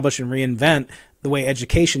reestablish and reinvent the way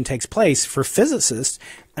education takes place for physicists,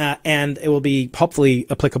 and it will be hopefully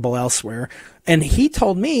applicable elsewhere. And he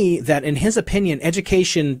told me that, in his opinion,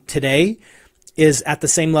 education today is at the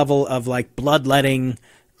same level of like bloodletting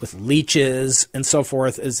with leeches and so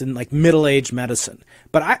forth as in like middle-aged medicine.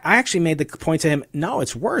 But I actually made the point to him, no,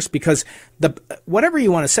 it's worse, because whatever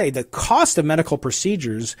you want to say, the cost of medical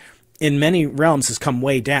procedures in many realms has come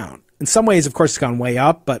way down. In some ways, of course, it's gone way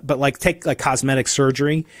up, but like take like cosmetic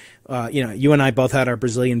surgery. You and I both had our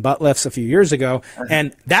Brazilian butt lifts a few years ago,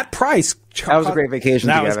 and that price. That was a great vacation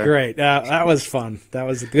That together. was great. That was fun. That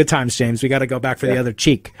was good times, James. We got to go back for the other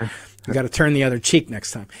cheek. We got to turn the other cheek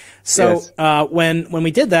next time. So Yes. When we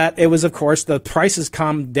did that, it was, of course, the prices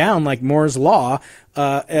calmed down like Moore's law,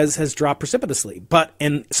 as has dropped precipitously. But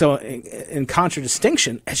in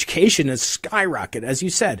contradistinction, education has skyrocketed. As you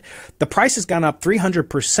said, the price has gone up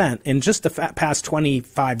 300% in just the past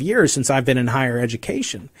 25 years since I've been in higher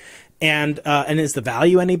education. And is the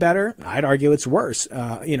value any better? I'd argue it's worse.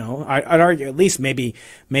 I'd argue at least maybe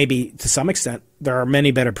to some extent there are many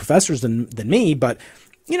better professors than me, but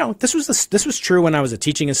this was true when I was a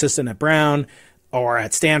teaching assistant at Brown or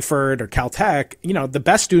at Stanford or Caltech. The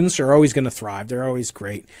best students are always going to thrive. They're always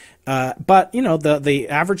great. But the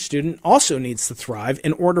average student also needs to thrive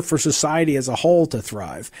in order for society as a whole to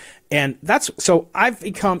thrive. And so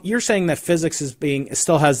you're saying that physics is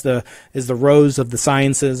the rose of the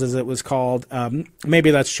sciences, as it was called.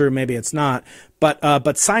 Maybe that's true. Maybe it's not.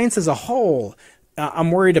 But science as a whole,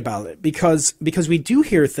 I'm worried about it because we do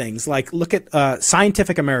hear things like, look at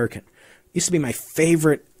Scientific American. Used to be my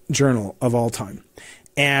favorite journal of all time.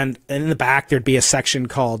 And in the back, there'd be a section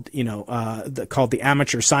called the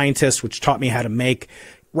Amateur Scientist, which taught me how to make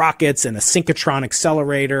rockets and a synchrotron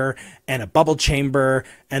accelerator and a bubble chamber.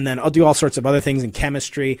 And then I'll do all sorts of other things in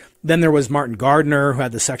chemistry. Then there was Martin Gardner, who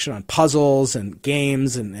had the section on puzzles and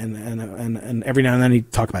games. And every now and then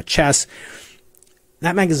he'd talk about chess.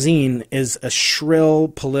 That magazine is a shrill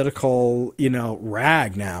political,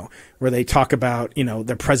 rag now, where they talk about,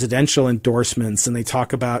 their presidential endorsements, and they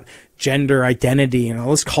talk about gender identity and all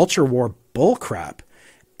this culture war bullcrap.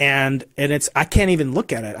 And I can't even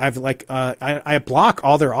look at it. I block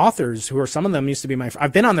all their authors, who are, some of them used to be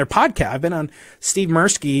I've been on their podcast. I've been on Steve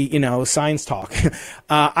Mirsky, Science Talk.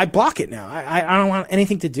 I block it now. I don't want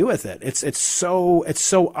anything to do with it. It's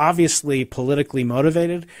so obviously politically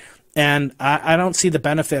motivated. And I don't see the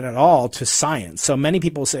benefit at all to science. So many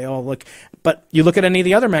people say, oh, look, but you look at any of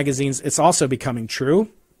the other magazines, it's also becoming true.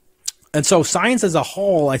 And so science as a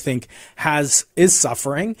whole, I think, is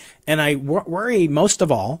suffering. And I worry most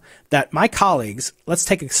of all that my colleagues, let's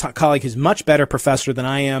take a colleague who's much better professor than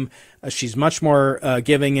I am. She's much more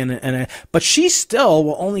giving, but she still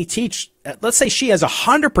will only teach. Let's say she has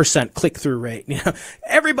 100% click-through rate.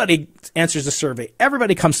 Everybody answers the survey.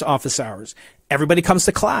 Everybody comes to office hours. Everybody comes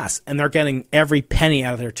to class, and they're getting every penny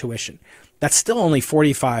out of their tuition. That's still only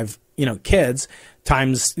 45, kids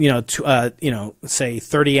times, say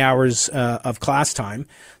 30 hours of class time.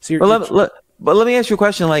 So but let me ask you a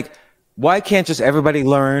question. Like, why can't just everybody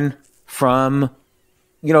learn from,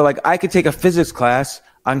 like I could take a physics class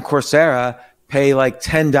on Coursera, pay like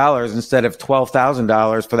 $10 instead of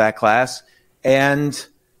 $12,000 for that class. And,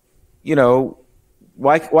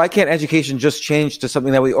 why can't education just change to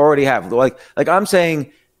something that we already have? Like I'm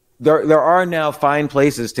saying, there are now fine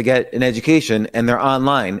places to get an education, and they're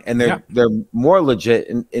online, and they're more legit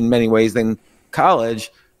in many ways than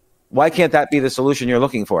college. Why can't that be the solution you're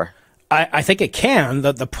looking for? I think it can.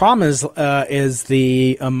 The problem is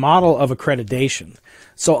the model of accreditation.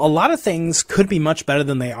 So a lot of things could be much better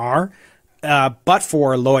than they are, but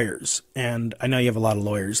for lawyers. And I know you have a lot of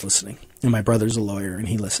lawyers listening. And my brother's a lawyer, and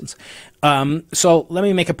he listens. So let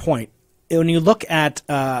me make a point. When you look at,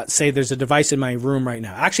 say, there's a device in my room right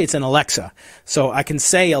now. Actually, it's an Alexa. So I can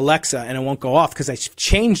say Alexa, and it won't go off because I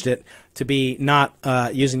changed it to be not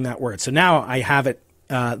using that word. So now I have it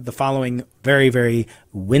the following very, very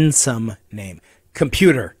winsome name.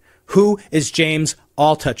 Computer. Who is James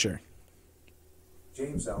Altucher.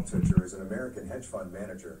 James Altucher is an American hedge fund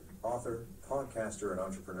manager, author, podcaster, and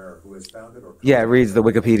entrepreneur who has founded or... Yeah, it reads the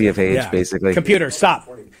Wikipedia page, basically. Computer, stop.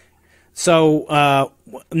 So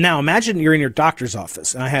now imagine you're in your doctor's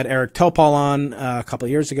office. And I had Eric Topol on a couple of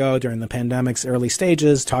years ago during the pandemic's early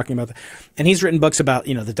stages talking about and he's written books about,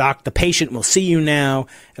 the patient will see you now.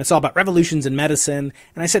 And it's all about revolutions in medicine.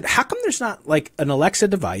 And I said, how come there's not like an Alexa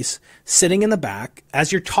device sitting in the back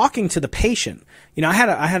as you're talking to the patient? I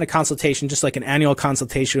had a consultation, just like an annual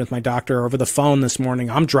consultation with my doctor over the phone this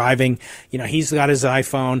morning. I'm driving, he's got his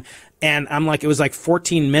iPhone, and I'm like, it was like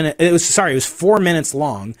 14 minutes. It was 4 minutes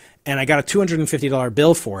long, and I got a $250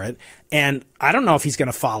 bill for it. And I don't know if he's going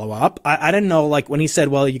to follow up. I didn't know, like when he said,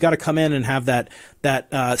 well, you got to come in and have that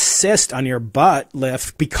cyst on your butt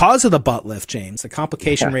lift because of the butt lift, James. The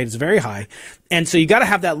complication rate is very high. And so you got to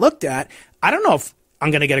have that looked at. I don't know if I'm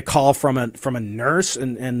going to get a call from a nurse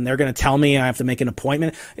and they're going to tell me I have to make an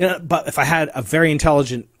appointment. But if I had a very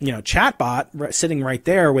intelligent, chat bot sitting right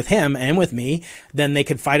there with him and with me, then they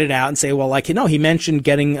could fight it out and say, well, he mentioned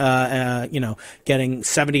getting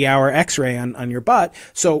 70-hour x-ray on your butt.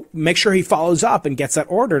 So make sure he follows up and gets that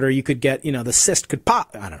ordered, or you could get, the cyst could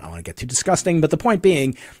pop. I don't want to get too disgusting, but the point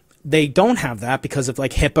being, they don't have that because of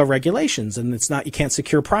like HIPAA regulations, and you can't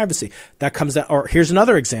secure privacy. That comes down, or here's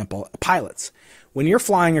another example, pilots. When you're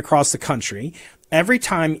flying across the country, every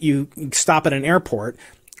time you stop at an airport,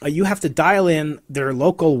 you have to dial in their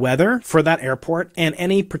local weather for that airport and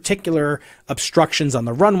any particular obstructions on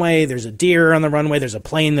the runway. There's a deer on the runway. There's a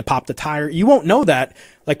plane that popped a tire. You won't know that.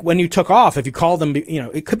 Like when you took off, if you call them,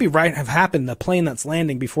 it could have happened, the plane that's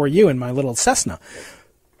landing before you in my little Cessna.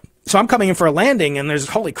 So I'm coming in for a landing and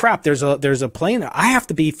holy crap, there's a plane. I have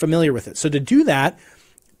to be familiar with it. So to do that,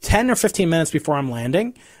 10 or 15 minutes before I'm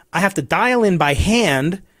landing, I have to dial in by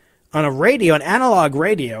hand on a radio, an analog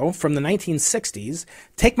radio from the 1960s,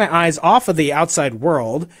 take my eyes off of the outside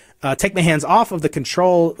world, take my hands off of the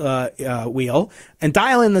control wheel, and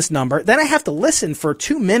dial in this number. Then I have to listen for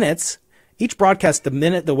 2 minutes. Each broadcast,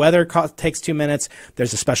 the weather takes 2 minutes.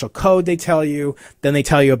 There's a special code they tell you. Then they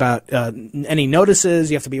tell you about any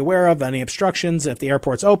notices you have to be aware of, any obstructions, if the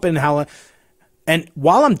airport's open, and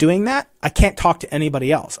while I'm doing that, I can't talk to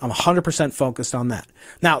anybody else. I'm 100% focused on that.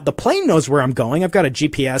 Now, the plane knows where I'm going. I've got a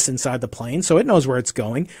GPS inside the plane, so it knows where it's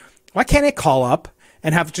going. Why can't it call up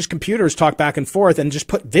and have just computers talk back and forth and just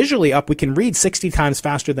put visually up? We can read 60 times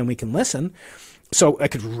faster than we can listen. So I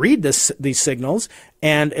could read these signals,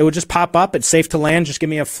 and it would just pop up. It's safe to land. Just give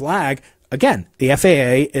me a flag. Again, the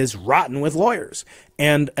FAA is rotten with lawyers.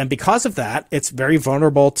 And because of that, it's very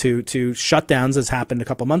vulnerable to shutdowns, as happened a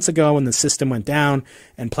couple months ago when the system went down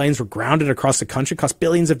and planes were grounded across the country, cost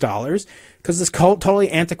billions of dollars, because this totally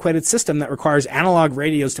antiquated system that requires analog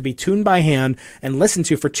radios to be tuned by hand and listened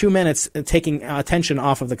to for 2 minutes, taking attention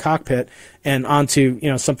off of the cockpit and onto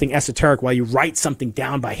something esoteric while you write something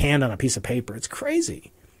down by hand on a piece of paper. It's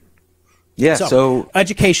crazy. Yeah, so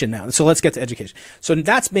education now. So let's get to education. So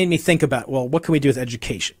that's made me think about, well, what can we do with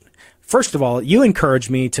education? First of all, you encouraged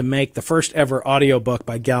me to make the first ever audiobook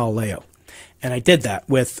by Galileo. And I did that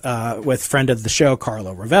with friend of the show,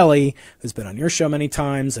 Carlo Rovelli, who's been on your show many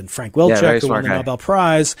times, and Frank Wilczek, who won the Nobel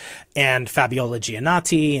Prize, and Fabiola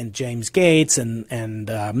Giannati, and James Gates, and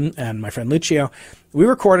my friend Lucio. We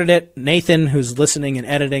recorded it. Nathan, who's listening and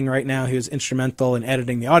editing right now, he was instrumental in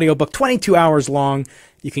editing the audiobook, 22 hours long.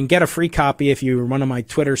 You can get a free copy if you're one of my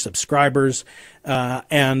Twitter subscribers,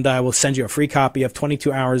 and I will send you a free copy of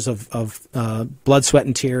 22 hours of blood, sweat,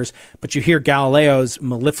 and tears. But you hear Galileo's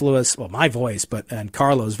mellifluous, well, my voice, and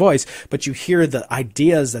Carlo's voice, but you hear the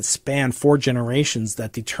ideas that span 4 generations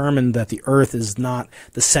that determined that the Earth is not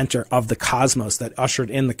the center of the cosmos, that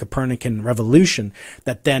ushered in the Copernican revolution,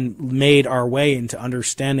 that then made our way into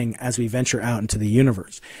understanding as we venture out into the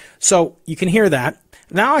universe. So you can hear that.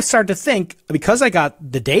 Now I start to think, because I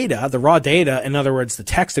got the data, the raw data, in other words, the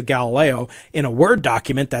text of Galileo in a Word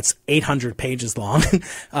document that's 800 pages long,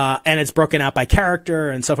 and it's broken out by character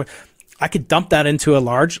and so forth, I could dump that into a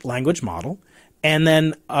large language model. And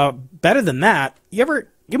then better than that, you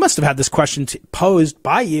must have had this question posed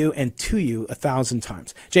by you and to you 1,000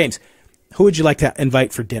 times. James, who would you like to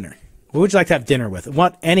invite for dinner? Who would you like to have dinner with?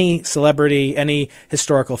 Any celebrity, any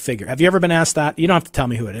historical figure? Have you ever been asked that? You don't have to tell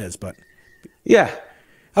me who it is, but... Yeah.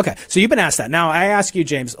 Okay, so you've been asked that. Now, I ask you,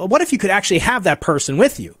 James, what if you could actually have that person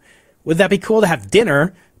with you? Would that be cool to have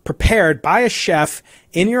dinner prepared by a chef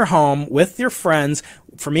in your home with your friends.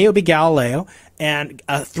 For me, it would be Galileo, and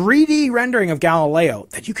a 3D rendering of Galileo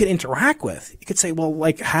that you could interact with. You could say, well,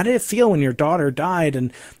 like, how did it feel when your daughter died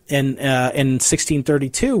in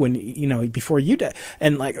 1632, when, you know, before you died?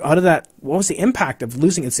 And like, what was the impact of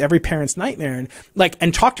losing? It's every parent's nightmare.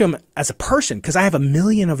 And talk to him as a person, because I have 1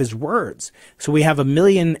 million of his words. So we have 1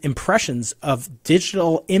 million impressions of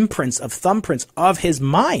digital imprints, of thumbprints of his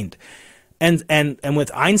mind. And with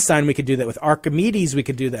Einstein, we could do that. With Archimedes, we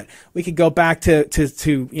could do that. We could go back to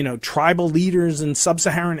you know, tribal leaders in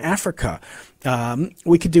sub-Saharan Africa.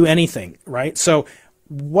 We could do anything, right? So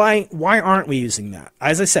why aren't we using that?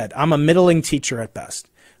 As I said, I'm a middling teacher at best,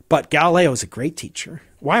 but Galileo is a great teacher.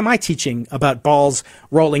 Why am I teaching about balls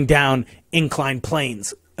rolling down inclined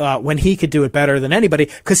planes when he could do it better than anybody?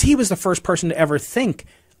 Because he was the first person to ever think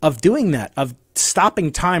of doing that, of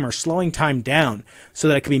stopping time or slowing time down so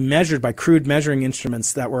that it could be measured by crude measuring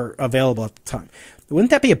instruments that were available at the time. Wouldn't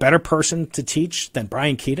that be a better person to teach than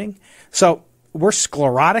Brian Keating? So we're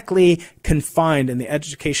sclerotically confined in the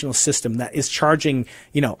educational system that is charging,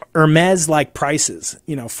 you know, Hermes-like prices,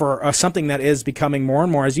 you know, for something that is becoming more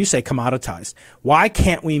and more, as you say, commoditized. Why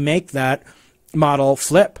can't we make that model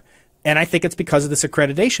flip? And I think it's because of this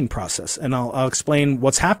accreditation process, and I'll explain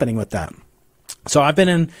what's happening with that. So I've been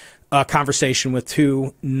in a conversation with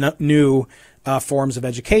two new forms of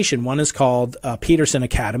education. One is called Peterson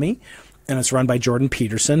Academy, and it's run by Jordan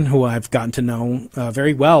Peterson, who I've gotten to know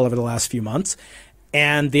very well over the last few months.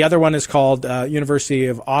 And the other one is called University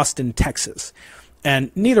of Austin, Texas. And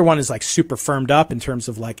neither one is like super firmed up in terms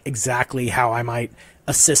of like exactly how I might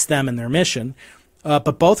assist them in their mission.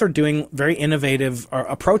 But both are doing very innovative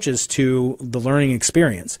approaches to the learning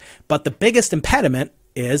experience. But the biggest impediment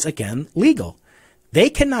is, again, legal. They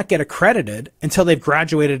cannot get accredited until they've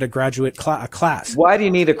graduated a graduate class. Why do you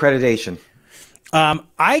need accreditation?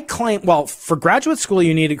 I claim, well, for graduate school,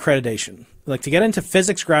 you need accreditation. Like to get into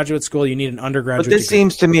physics graduate school, you need an undergraduate But this degree.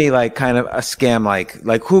 seems to me like kind of a scam.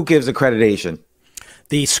 Like who gives accreditation?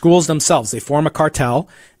 The schools themselves, they form a cartel.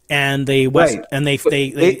 And they Right. and they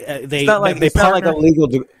It's not like partner. a legal.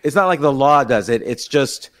 It's not like the law does it. It's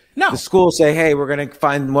just No. the schools say, "Hey, we're going to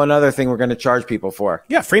find one other thing we're going to charge people for."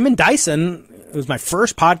 Yeah, Freeman Dyson was my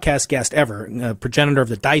first podcast guest ever, progenitor of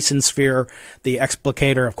the Dyson sphere, the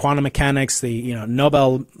explicator of quantum mechanics, the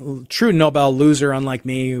true Nobel loser, unlike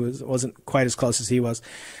me, who wasn't quite as close as he was.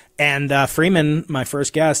 And Freeman, my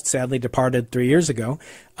first guest, sadly departed 3 years ago,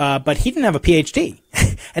 but he didn't have a PhD.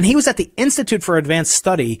 And he was at the Institute for Advanced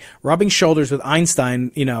Study, rubbing shoulders with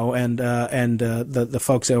Einstein, you know, and the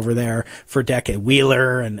folks over there for a decade,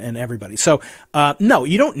 Wheeler and everybody. So, no,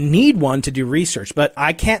 you don't need one to do research, but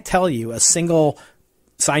I can't tell you a single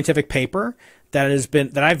scientific paper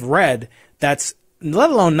that I've read that's,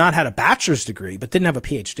 let alone not had a bachelor's degree, but didn't have a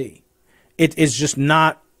PhD. It is just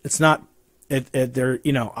not, it's not, there,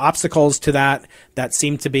 you know, obstacles to that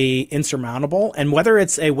seem to be insurmountable. And whether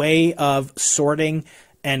it's a way of sorting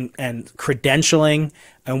and credentialing,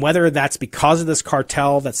 and whether that's because of this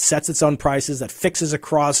cartel that sets its own prices, that fixes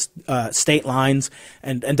across state lines,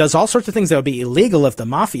 and does all sorts of things that would be illegal if the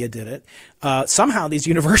mafia did it, somehow these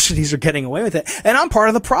universities are getting away with it. And I'm part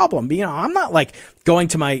of the problem. You know, I'm not like going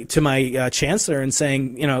to my chancellor and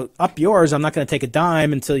saying, you know, up yours, I'm not going to take a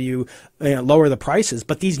dime until you lower the prices.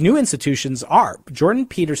 But these new institutions are. Jordan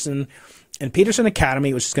Peterson and Peterson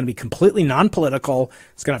Academy, which is going to be completely non-political.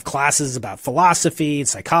 It's going to have classes about philosophy,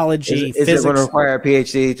 psychology, physics. Is it going to require a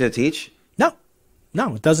PhD to teach?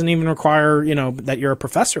 No, it doesn't even require, you know, that you're a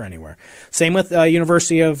professor anywhere. Same with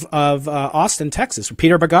University of Austin, Texas.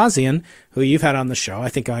 Peter Boghossian, who you've had on the show. I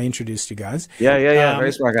think I introduced you guys. Yeah.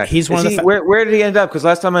 Very smart guy. He's one of the. Where did he end up? Because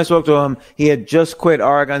last time I spoke to him, he had just quit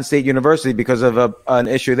Oregon State University because of an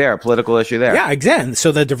issue there, a political issue there. Yeah, again.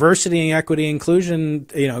 So the diversity, equity, inclusion,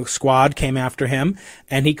 you know, squad came after him,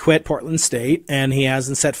 and he quit Portland State, and he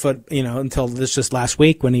hasn't set foot, you know, until this just last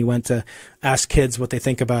week when he went to ask kids what they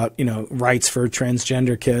think about, you know, rights for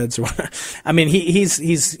transgender kids. I mean,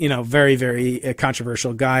 he's you know, very, very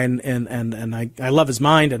controversial guy, and I love his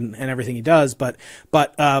mind and everything he does. But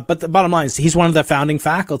the bottom line is he's one of the founding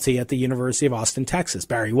faculty at the University of Austin, Texas.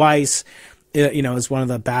 Barry Weiss, you know, is one of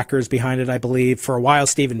the backers behind it, I believe. For a while,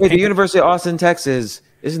 Stephen. Wait, the University of Austin, Texas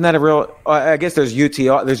Isn't that a real? I guess there's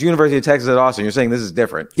there's University of Texas at Austin. You're saying this is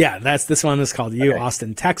different. Yeah, this one is called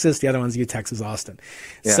Austin, Texas. The other one's Texas, Austin.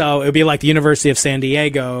 Yeah. So it would be like the University of San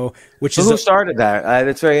Diego, which is who started that?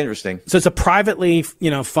 That's very interesting. So it's a privately,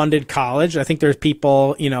 funded college. I think there's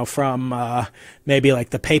people, from maybe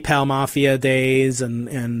like the PayPal mafia days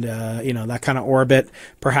and that kind of orbit.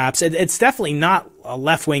 Perhaps it's definitely not a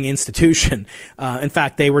left-wing institution. In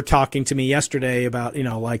fact, they were talking to me yesterday about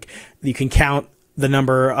like you can count the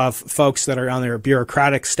number of folks that are on their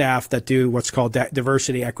bureaucratic staff that do what's called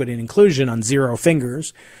diversity, equity, and inclusion on 0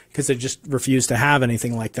 fingers because they just refuse to have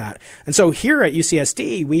anything like that. And so here at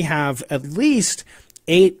UCSD, we have at least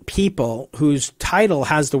 8 people whose title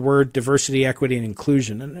has the word diversity, equity, and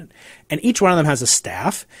inclusion in it. And each one of them has a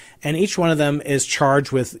staff, and each one of them is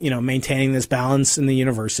charged with, maintaining this balance in the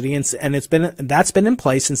university. And that's been in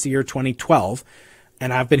place since the year 2012.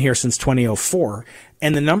 And I've been here since 2004.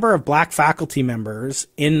 And the number of black faculty members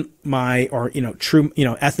in true,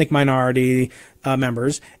 ethnic minority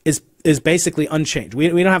members is basically unchanged. We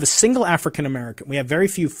don't have a single African American. We have very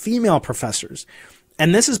few female professors.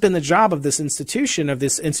 And this has been the job of this institution, of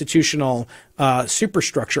this institutional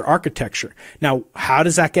superstructure architecture. Now, how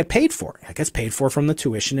does that get paid for? It gets paid for from the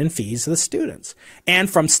tuition and fees of the students and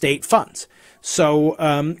from state funds. So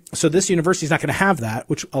this university is not going to have that,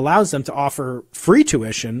 which allows them to offer free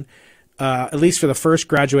tuition, at least for the first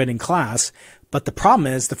graduating class. But the problem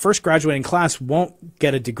is the first graduating class won't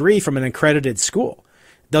get a degree from an accredited school.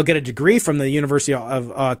 They'll get a degree from the University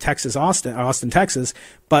of Texas, Austin, Texas,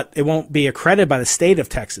 but it won't be accredited by the state of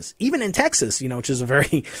Texas. Even in Texas, which is a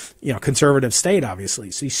very, conservative state,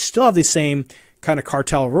 obviously. So you still have these same kind of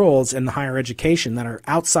cartel rules in the higher education that are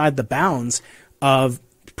outside the bounds of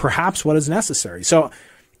perhaps what is necessary. So,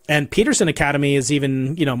 and Peterson Academy is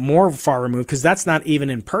even, more far removed because that's not even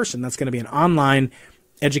in person. That's going to be an online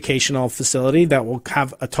educational facility that will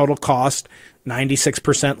have a total cost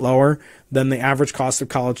 96% lower than the average cost of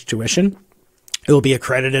college tuition. It will be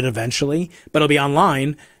accredited eventually, but it'll be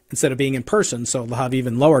online instead of being in person, so they'll have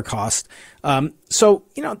even lower cost. So,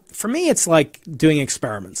 for me, it's like doing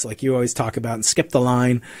experiments, like you always talk about, and Skip the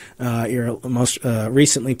Line, your most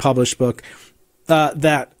recently published book.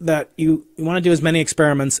 That you want to do as many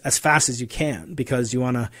experiments as fast as you can because you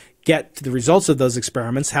want to get to the results of those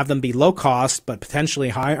experiments, have them be low cost but potentially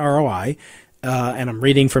high ROI. And I'm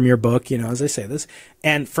reading from your book, as I say this.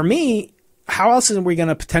 And for me, how else are we going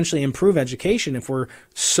to potentially improve education if we're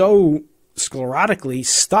so sclerotically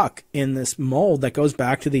stuck in this mold that goes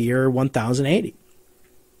back to the year 1080?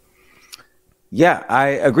 Yeah, I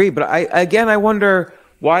agree. But I wonder,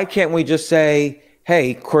 why can't we just say,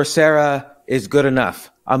 hey, Coursera is good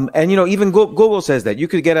enough? And, even Google says that you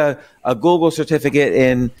could get a Google certificate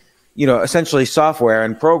in, essentially software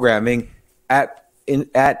and programming at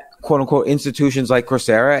quote unquote institutions like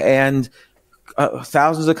Coursera, and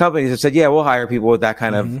thousands of companies have said, yeah, we'll hire people with that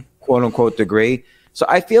kind of quote unquote degree. So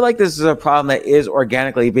I feel like this is a problem that is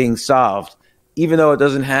organically being solved, even though it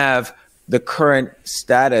doesn't have the current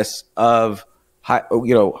status of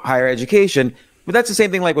higher education. But that's the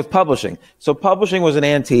same thing like with publishing. So publishing was an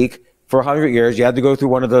antique for 100 years. You had to go through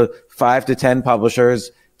one of the 5 to 10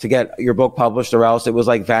 publishers to get your book published, or else it was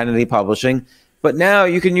like vanity publishing. But now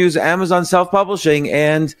you can use Amazon self-publishing,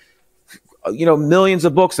 and millions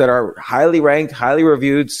of books that are highly ranked, highly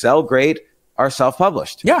reviewed, sell great, are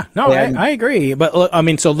self-published. Yeah, no, I agree. But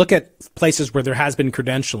so look at places where there has been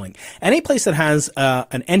credentialing. Any place that has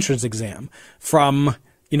an entrance exam from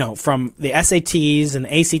the SATs and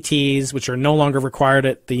ACTs, which are no longer required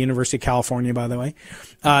at the University of California, by the way,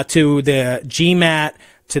 to the GMAT,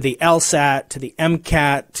 to the LSAT, to the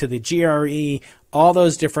MCAT, to the GRE, all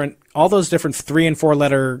those different 3 and 4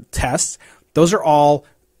 letter tests. Those are all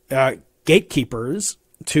gatekeepers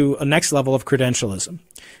to a next level of credentialism.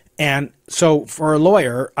 And so for a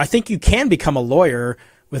lawyer, I think you can become a lawyer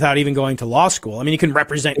without even going to law school. I mean, you can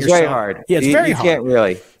represent yourself. It's very hard. Yeah, it's very hard. You can't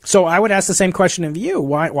really. So I would ask the same question of you.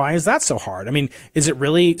 Why is that so hard? I mean, is it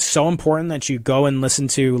really so important that you go and listen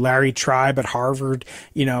to Larry Tribe at Harvard,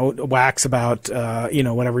 wax about,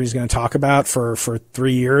 whatever he's going to talk about for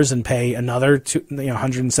 3 years and pay another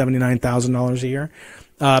 $179,000 a year?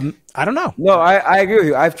 I don't know. No, I agree with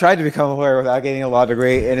you. I've tried to become a lawyer without getting a law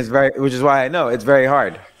degree, and which is why I know it's very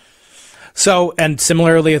hard. So, and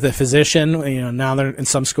similarly with a physician, now they're in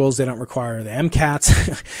some schools, they don't require the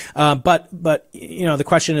MCATs. but the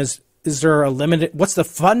question is there a limited, what's the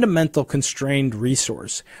fundamental constrained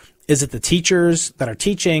resource? Is it the teachers that are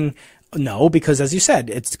teaching? No, because as you said,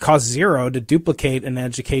 it costs $0 to duplicate an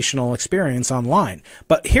educational experience online.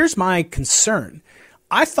 But here's my concern.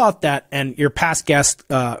 I thought that, and your past guest,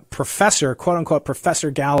 Professor, quote unquote,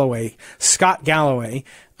 Professor Galloway, Scott Galloway,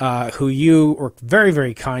 who you were very,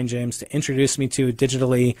 very kind, James, to introduce me to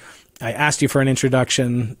digitally. I asked you for an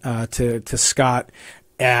introduction to Scott,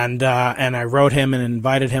 and I wrote him and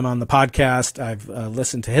invited him on the podcast. I've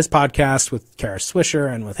listened to his podcast with Kara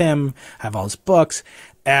Swisher and with him. I have all his books,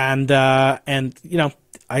 and you know,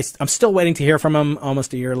 I'm still waiting to hear from him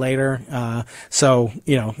almost a year later. So,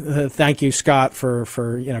 you know, thank you, Scott,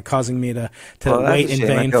 for you know, causing me to wait in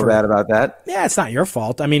vain. I feel bad about that. Yeah, it's not your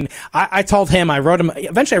fault. I mean, I told him,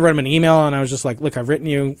 eventually I wrote him an email, and I was just like, look, I've written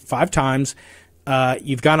you 5 times.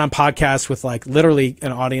 You've gone on podcasts with like literally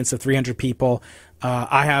an audience of 300 people.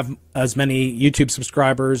 I have as many YouTube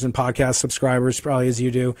subscribers and podcast subscribers probably as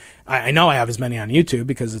you do. I know I have as many on YouTube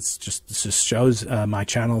because it just shows my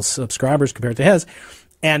channel's subscribers compared to his.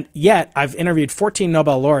 And yet I've interviewed 14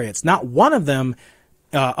 Nobel laureates. Not one of them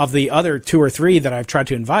of the other 2 or 3 that I've tried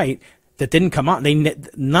to invite that didn't come on.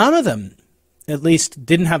 None of them, at least,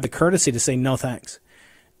 didn't have the courtesy to say no thanks.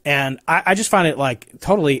 And I just find it like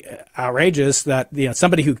totally outrageous that, you know,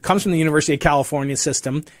 somebody who comes from the University of California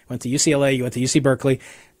system, went to UCLA, you went to UC Berkeley,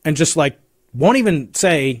 and just like won't even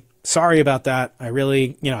say, sorry about that. I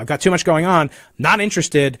really, you know, I've got too much going on. Not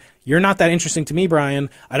interested. You're not that interesting to me,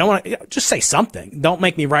 Brian. I don't want to, just say something. Don't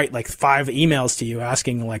make me write like 5 emails to you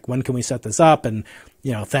asking like, when can we set this up? And,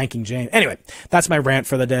 you know, thanking James. Anyway, that's my rant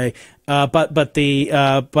for the day. But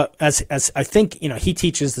as I think, you know, he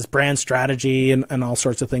teaches this brand strategy and all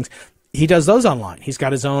sorts of things. He does those online. He's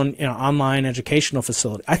got his own, you know, online educational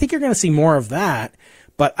facility. I think you're going to see more of that,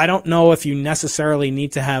 but I don't know if you necessarily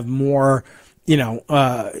need to have more, you know,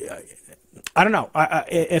 I don't know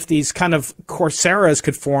if these kind of Coursera's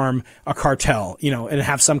could form a cartel, you know, and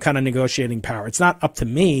have some kind of negotiating power. It's not up to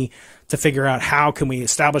me to figure out how can we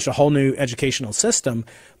establish a whole new educational system,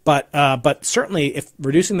 but certainly if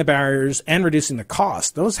reducing the barriers and reducing the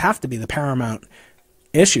cost, those have to be the paramount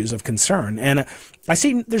issues of concern. And I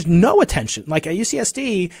see there's no attention. Like at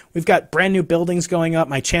UCSD, we've got brand new buildings going up.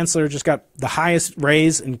 My chancellor just got the highest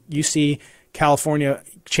raise in UC California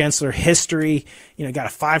chancellor history, you know, got a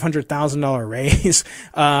 $500,000 raise.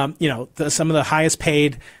 You know, some of the highest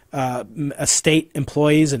paid state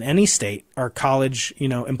employees in any state are college, you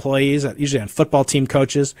know, employees, usually on football team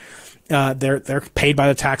coaches. They're paid by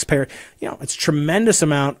the taxpayer. You know, it's a tremendous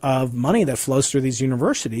amount of money that flows through these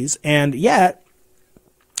universities, and yet,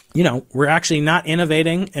 you know, we're actually not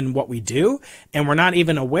innovating in what we do, and we're not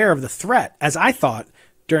even aware of the threat, as I thought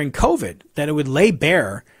during COVID, that it would lay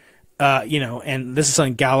bare. You know, and this is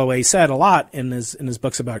something Galloway said a lot in his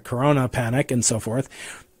books about Corona panic and so forth,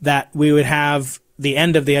 that we would have the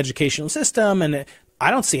end of the educational system, and I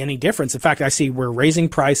don't see any difference. In fact, I see we're raising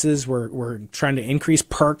prices, we're trying to increase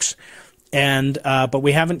perks, and but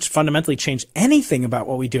we haven't fundamentally changed anything about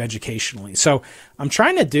what we do educationally. So I'm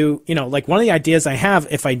trying to do, you know, like one of the ideas I have,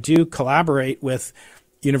 if I do collaborate with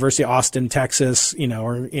University of Austin, Texas, you know,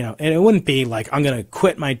 or, you know, and it wouldn't be like I'm going to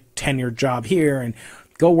quit my tenured job here and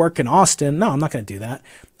go work in Austin. No, I'm not going to do that.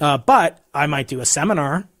 But I might do a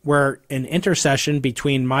seminar where an intercession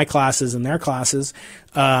between my classes and their classes,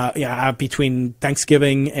 between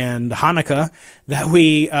Thanksgiving and Hanukkah, that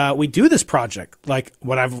we do this project like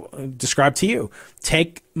what I've described to you.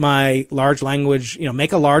 Take my large language, you know,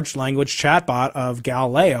 make a large language chatbot of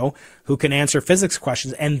Galileo who can answer physics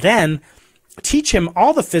questions, and then teach him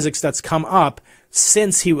all the physics that's come up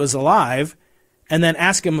since he was alive. And then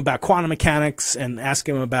ask him about quantum mechanics and ask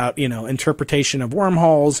him about, you know, interpretation of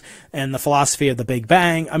wormholes and the philosophy of the Big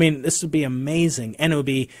Bang. I mean, this would be amazing. And it would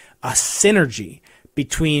be a synergy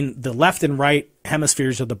between the left and right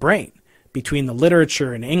hemispheres of the brain, between the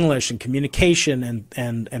literature and English and communication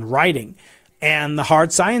and writing and the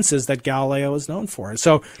hard sciences that Galileo is known for.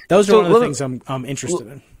 So those are one of the things I'm interested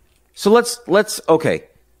in. So let's okay.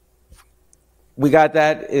 We got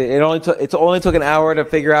that. It only took an hour to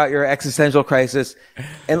figure out your existential crisis,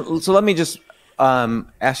 and so let me just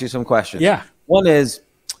ask you some questions. Yeah. One is,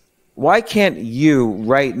 why can't you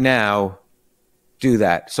right now do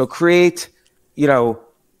that? So create,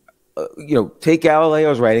 take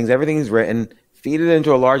Galileo's writings, everything he's written, feed it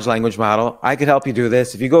into a large language model. I could help you do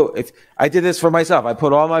this. If I did this for myself, I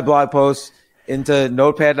put all my blog posts into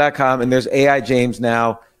notepad.com, and there's AI James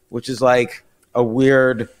now, which is like a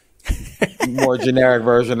weird, more generic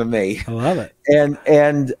version of me. I love it. And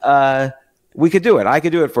we could do it. I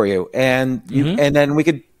could do it for you. And and then we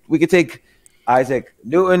could take Isaac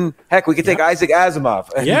Newton. Heck, we could take Isaac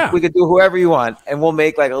Asimov. And we could do whoever you want, and we'll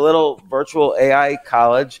make like a little virtual AI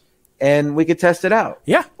college, and we could test it out.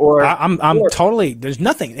 Yeah. Or I'm totally. There's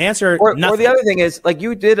nothing. The answer. Or the other thing is, like,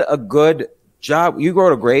 you did a good job. You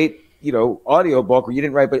wrote a great audiobook, or you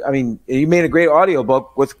didn't write, but I mean, you made a great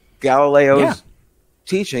audiobook with Galileo's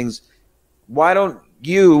teachings. Why don't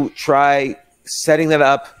you try setting that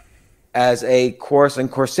up as a course in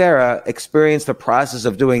Coursera, experience the process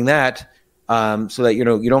of doing that, so that,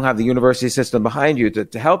 you don't have the university system behind you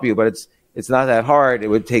to help you, but it's not that hard. It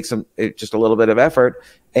would take just a little bit of effort,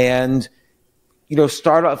 and,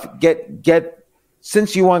 start off,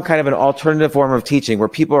 since you want kind of an alternative form of teaching where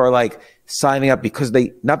people are like signing up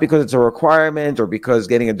not because it's a requirement or because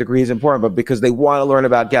getting a degree is important, but because they want to learn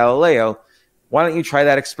about Galileo. Why don't you try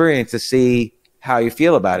that experience to see how you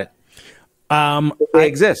feel about it? They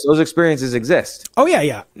exist. Those experiences exist. Oh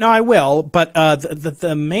yeah. No, I will. But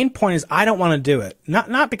the main point is I don't want to do it.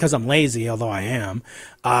 Not because I'm lazy, although I am,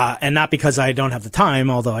 and not because I don't have the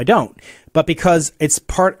time, although I don't, but because it's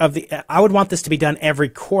part of I would want this to be done every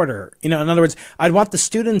quarter. In other words, I'd want the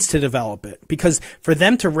students to develop it, because for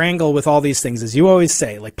them to wrangle with all these things, as you always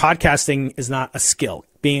say, like podcasting is not a skill.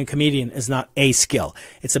 Being a comedian is not a skill.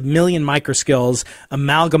 It's a million micro skills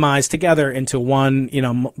amalgamized together into one,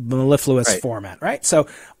 mellifluous format, right? So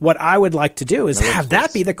what I would like to do is have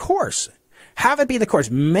that be the course. Have it be the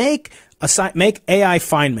course. Make AI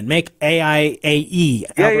Feynman, make AI AE,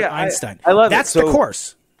 Albert Einstein. I love That's it. the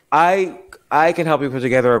course. I can help you put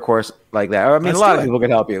together a course like that. I mean, a lot of people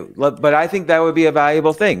can help you, but I think that would be a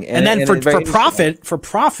valuable thing. And then for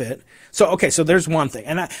profit. So there's one thing,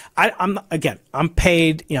 and I'm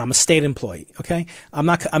paid. I'm a state employee. Okay,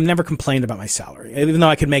 I'm never complained about my salary, even though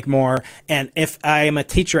I could make more. And if I am a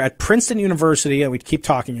teacher at Princeton University, that we keep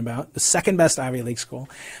talking about, the second best Ivy League school,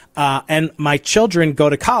 and my children go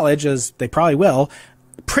to college, as they probably will,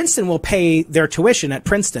 Princeton will pay their tuition at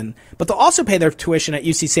Princeton, but they'll also pay their tuition at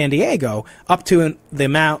UC San Diego up to the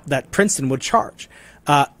amount that Princeton would charge.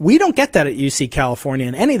 We don't get that at UC California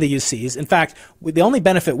and any of the UCs. In fact, the only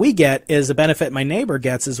benefit we get is a benefit my neighbor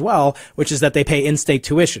gets as well, which is that they pay in-state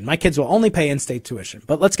tuition. My kids will only pay in-state tuition.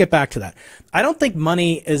 But let's get back to that. I don't think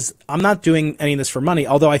I'm not doing any of this for money,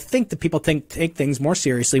 although I think that people take things more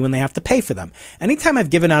seriously when they have to pay for them. Anytime I've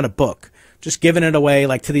given out a book, just giving it away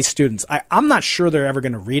like to these students, I'm not sure they're ever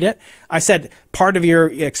going to read it. I said, part of your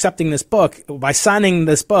accepting this book, by signing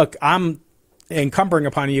this book, I'm encumbering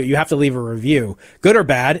upon you have to leave a review, good or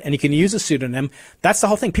bad, and you can use a pseudonym. That's the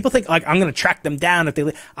whole thing. People think like I'm going to track them down if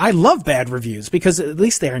they I love bad reviews because at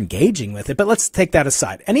least they're engaging with it. But let's take that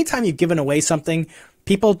aside. Anytime you've given away something,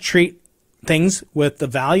 people treat things with the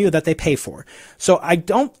value that they pay for. So I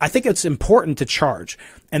think it's important to charge.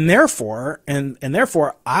 And therefore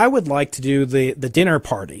I would like to do the dinner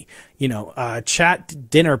party, chat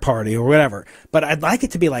dinner party or whatever. But I'd like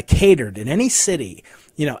it to be like catered in any city,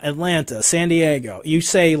 Atlanta, San Diego. You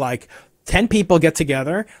say like 10 people get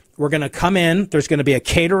together. We're going to come in. There's going to be a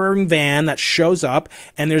catering van that shows up,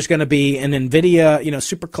 and there's going to be an NVIDIA,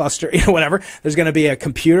 supercluster, whatever. There's going to be a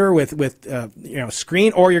computer with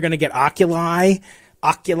screen, or you're going to get Oculi,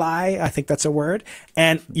 I think that's a word.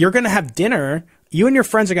 And you're going to have dinner. You and your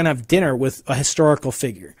friends are going to have dinner with a historical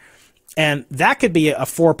figure. And that could be a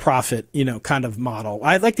for-profit, kind of model.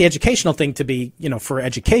 I'd like the educational thing to be, for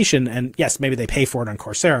education. And yes, maybe they pay for it on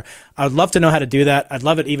Coursera. I'd love to know how to do that. I'd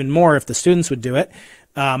love it even more if the students would do it.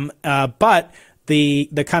 But the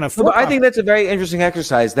kind of I think that's a very interesting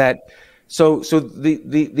exercise. So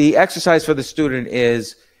the exercise for the student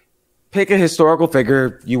is pick a historical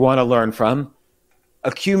figure you want to learn from,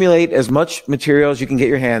 accumulate as much material as you can get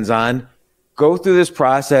your hands on, go through this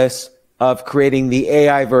process of creating the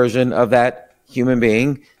AI version of that human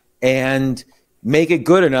being, and make it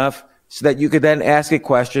good enough so that you could then ask it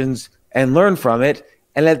questions and learn from it.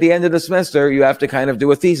 And at the end of the semester, you have to kind of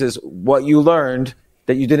do a thesis, what you learned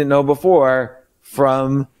that you didn't know before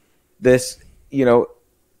from this,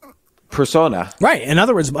 persona. Right. In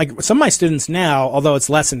other words, like some of my students now, although it's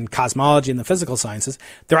less in cosmology and the physical sciences,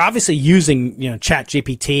 they're obviously using, Chat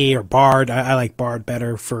GPT or Bard. I like Bard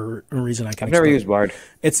better for a reason I can I've never used Bard.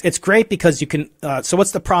 It's great because you can, so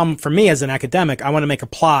what's the problem for me as an academic? I want to make a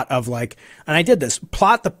plot of and I did this,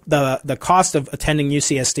 plot the cost of attending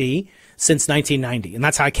UCSD since 1990. And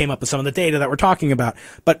that's how I came up with some of the data that we're talking about.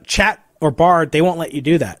 But Chat or Bard, they won't let you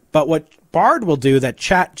do that. But what Bard will do that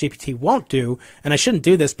Chat GPT won't do, and I shouldn't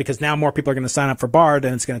do this because now more people are going to sign up for Bard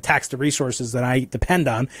and it's going to tax the resources that I depend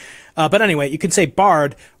on. But anyway, you can say,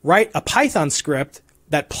 Bard, write a Python script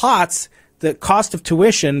that plots the cost of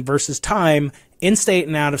tuition versus time in-state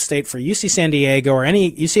and out-of-state for UC San Diego or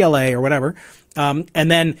any UCLA or whatever, and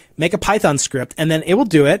then make a Python script, and then it will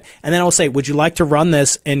do it, and then it will say, would you like to run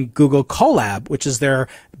this in Google Colab, which is their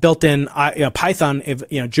built-in Python,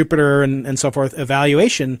 Jupyter and so forth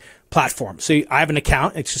evaluation platform. So I have an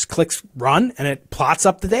account. It just clicks run and it plots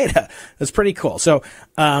up the data. It's pretty cool. So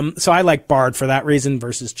I like Bard for that reason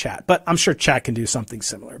versus Chat, but I'm sure Chat can do something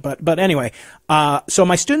similar. But anyway, so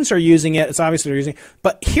my students are using it. It's obviously they're using it,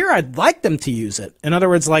 but here I'd like them to use it. In other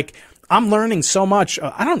words, like, I'm learning so much.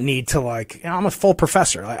 I don't need to I'm a full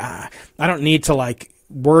professor. I don't need to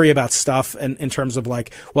worry about stuff in terms of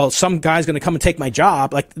well, some guy's going to come and take my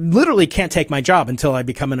job. Literally can't take my job until I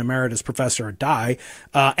become an emeritus professor or die.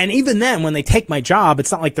 And even then, when they take my job,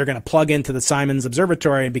 it's not like they're going to plug into the Simons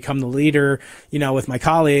Observatory and become the leader, with my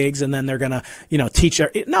colleagues. And then they're going to, teach.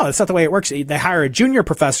 No, that's not the way it works. They hire a junior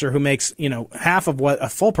professor who makes, half of what a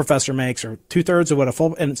full professor makes or 2/3 of what a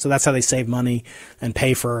full. And so that's how they save money and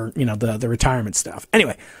pay for, the retirement stuff.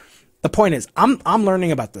 Anyway. The point is, I'm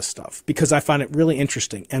learning about this stuff because I find it really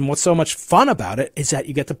interesting. And what's so much fun about it is that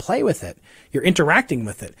you get to play with it. You're interacting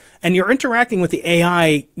with it. And you're interacting with the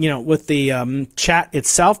AI, with the chat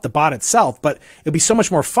itself, the bot itself. But it'd be so much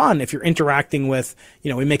more fun if you're interacting with,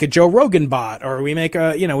 we make a Joe Rogan bot or we make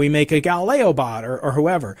a Galileo bot or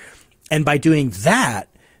whoever. And by doing that,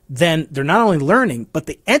 then they're not only learning, but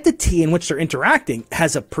the entity in which they're interacting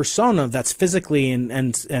has a persona that's physically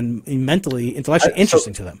and mentally, intellectually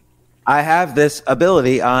interesting to them. I have this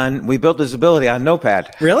ability we built this ability on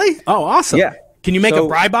Notepad. Really? Oh, awesome. Yeah. Can you make a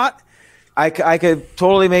Bri bot? I could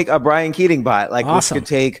totally make a Brian Keating bot, awesome. Which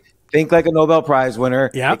could think like a Nobel Prize winner.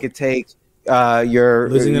 Yeah. It could take your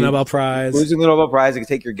losing the Nobel Prize. Losing the Nobel Prize. It could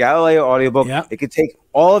take your Galileo audiobook. Yep. It could take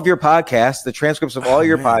all of your podcasts, the transcripts of all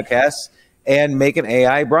your podcasts, and make an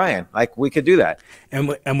AI Brian. We could do that.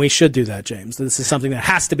 And we should do that, James. This is something that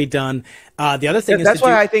has to be done. The other thing is that's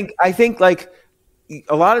why I think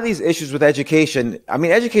a lot of these issues with education,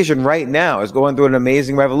 education right now is going through an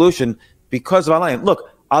amazing revolution because of online. Look,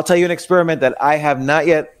 I'll tell you an experiment that I have not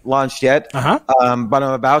yet launched yet, but I'm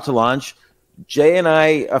about to launch. Jay and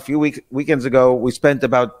I, a few weekends ago, we spent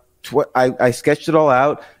about, I sketched it all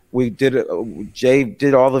out. Jay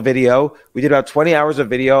did all the video. We did about 20 hours of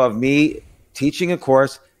video of me teaching a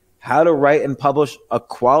course, how to write and publish a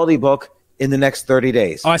quality book in the next 30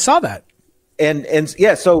 days. Oh, I saw that. And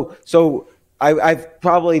yeah, so I've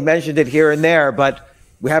probably mentioned it here and there, but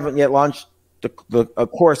we haven't yet launched a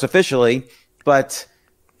course officially. But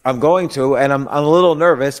I'm going to, and I'm a little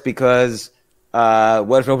nervous because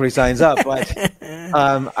what if nobody signs up? But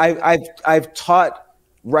I've taught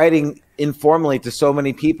writing informally to so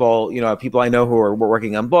many people. People I know who are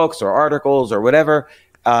working on books or articles or whatever,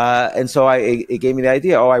 and so it gave me the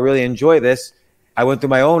idea. Oh, I really enjoy this. I went through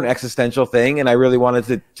my own existential thing, and I really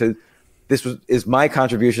wanted to this is my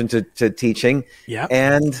contribution to teaching. Yeah.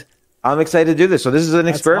 And I'm excited to do this. So this is an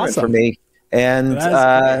experiment for me. And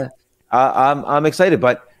I'm excited.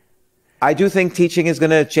 But I do think teaching is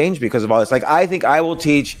going to change because of all this. I think I will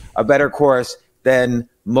teach a better course than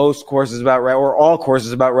most courses about writing or all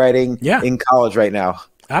courses about writing in college right now.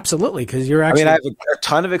 Absolutely. Because you're actually... I have a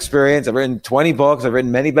ton of experience. I've written 20 books. I've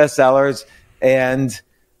written many bestsellers. And...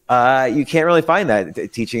 you can't really find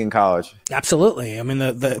that teaching in college. Absolutely.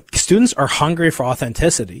 The students are hungry for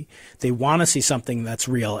authenticity. They want to see something that's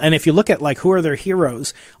real. And if you look at who are their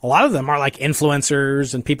heroes, a lot of them are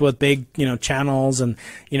influencers and people with big, channels and,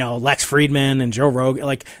 Lex Friedman and Joe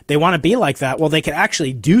Rogan. They want to be like that. Well, they can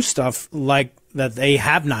actually do stuff that they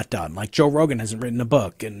have not done. Joe Rogan hasn't written a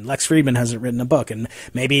book and Lex Friedman hasn't written a book. And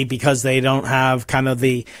maybe because they don't have kind of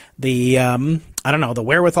the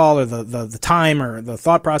wherewithal or the time or the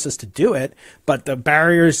thought process to do it, but the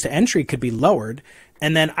barriers to entry could be lowered.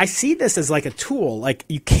 And then I see this as a tool.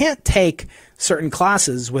 You can't take certain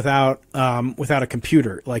classes without a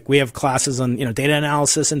computer. We have classes on, data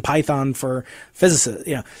analysis and Python for physicists,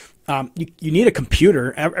 you need a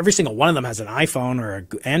computer. Every single one of them has an iPhone or an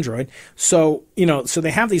Android. So, so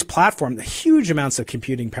they have these platforms, huge amounts of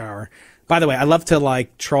computing power. By the way, I love to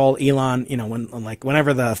troll Elon,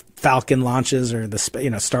 whenever the Falcon launches or the,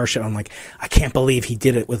 Starship, I'm I can't believe he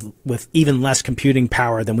did it with even less computing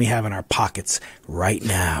power than we have in our pockets right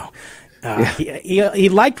now. He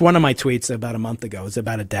liked one of my tweets about a month ago. It was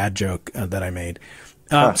about a dad joke that I made.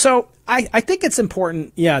 So I think it's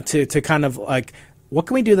important, to kind of what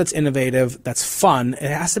can we do that's innovative, that's fun?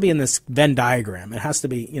 It has to be in this Venn diagram. It has to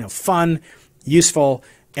be, fun, useful.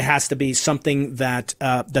 It has to be something that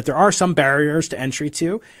that there are some barriers to entry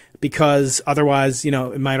to, because otherwise,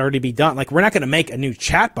 it might already be done. We're not going to make a new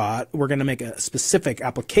chatbot. We're going to make a specific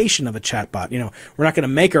application of a chatbot. We're not going to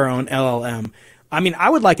make our own LLM. I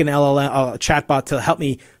would like an LLM, chatbot to help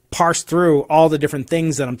me parse through all the different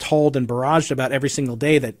things that I'm told and barraged about every single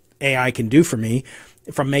day that AI can do for me,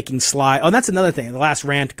 from making slides. Oh, that's another thing. The last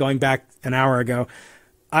rant, going back an hour ago.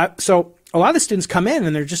 So a lot of the students come in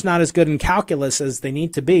and they're just not as good in calculus as they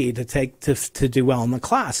need to be to do well in the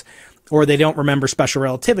class. Or they don't remember special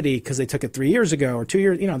relativity because they took it 3 years ago or 2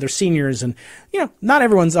 years, they're seniors and, not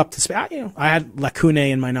everyone's up to speed. I had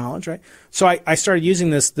lacunae in my knowledge, right? So I started using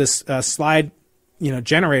this slide,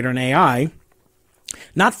 generator in AI,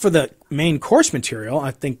 not for the main course material.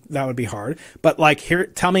 I think that would be hard, but like here,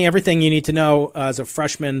 tell me everything you need to know as a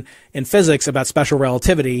freshman in physics about special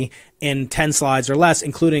relativity in 10 slides or less,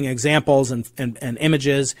 including examples and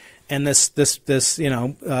images. And this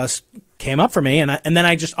came up for me, and then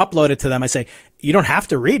I just upload it to them. I say, you don't have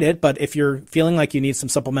to read it, but if you're feeling like you need some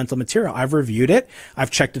supplemental material, I've reviewed it.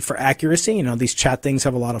 I've checked it for accuracy. These chat things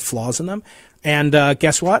have a lot of flaws in them. And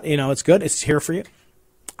guess what? It's good. It's here for you.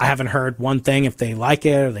 I haven't heard one thing if they like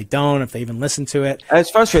it or they don't, if they even listen to it. It's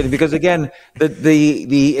frustrating because, again,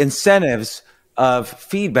 the incentives of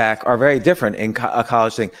feedback are very different in a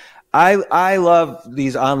college thing. I love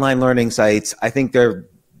these online learning sites. I think they're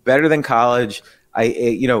better than college.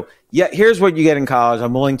 Here's what you get in college.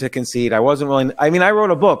 I'm willing to concede. I wasn't willing. I wrote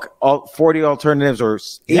a book, 40 alternatives or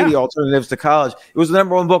 80 alternatives to college. It was the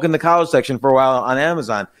number one book in the college section for a while on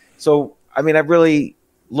Amazon. So, I've really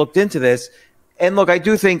looked into this. And look, I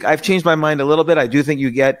do think I've changed my mind a little bit. I do think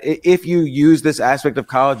if you use this aspect of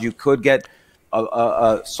college, you could get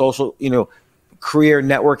a social, career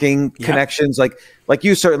networking connections. Like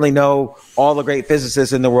you certainly know all the great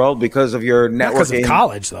physicists in the world because of your networking. Not because of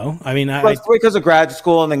college, though. Because of grad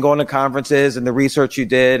school and then going to conferences and the research you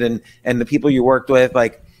did and the people you worked with. I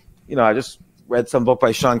just read some book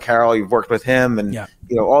by Sean Carroll. You've worked with him and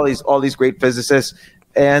all these great physicists.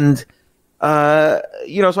 And so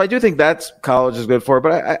I do think that's college is good for.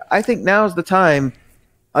 But I think now's the time.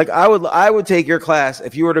 Like I would take your class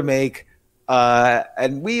if you were to make.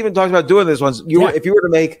 And we even talked about doing this once. If you were to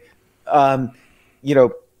make,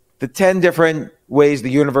 the 10 different ways the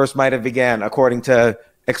universe might have began according to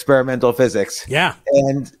experimental physics. Yeah.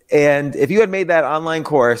 And if you had made that online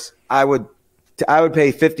course, I would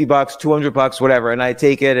pay $50, $200, whatever, and I'd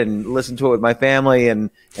take it and listen to it with my family and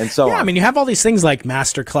so on. Yeah, you have all these things like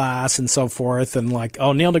masterclass and so forth, and like,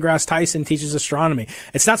 Neil deGrasse Tyson teaches astronomy.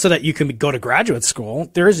 It's not so that you can go to graduate school.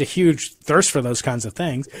 There is a huge thirst for those kinds of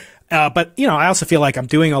things. But I also feel like I'm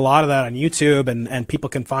doing a lot of that on YouTube and people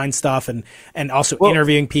can find stuff and also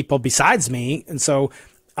interviewing people besides me. And so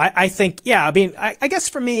I think, I guess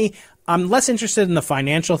for me, I'm less interested in the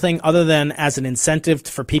financial thing other than as an incentive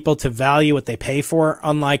for people to value what they pay for.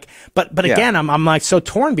 But again, I'm like so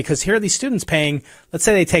torn because here are these students paying, let's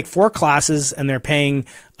say they take 4 classes and they're paying,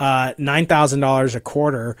 $9,000 a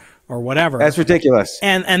quarter or whatever. That's ridiculous.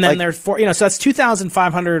 And then they're so that's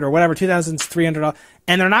 $2,500 or whatever, $2,300.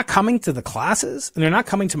 And they're not coming to the classes and they're not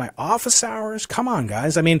coming to my office hours. Come on,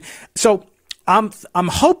 guys. So I'm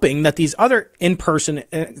hoping that these other in-person,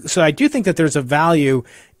 so I do think that there's a value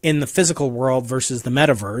in the physical world versus the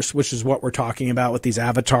metaverse, which is what we're talking about with these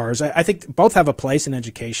avatars. I think both have a place in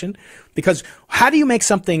education because how do you make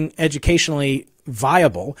something educationally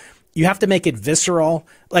viable? You have to make it visceral.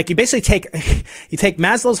 Like you basically take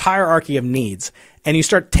Maslow's hierarchy of needs and you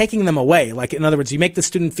start taking them away. Like in other words, you make the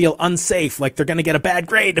student feel unsafe, like they're going to get a bad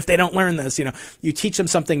grade if they don't learn this. You teach them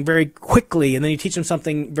something very quickly and then you teach them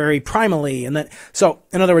something very primally. And then, so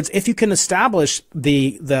in other words, if you can establish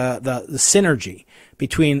the synergy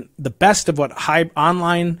between the best of what high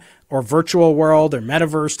online or virtual world or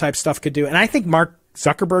metaverse type stuff could do. And I think Mark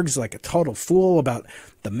Zuckerberg is like a total fool about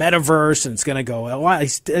the metaverse and it's going to go,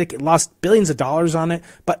 he's lost billions of dollars on it.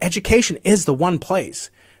 But education is the one place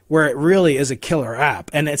where it really is a killer app.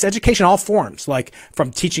 And it's education all forms, like from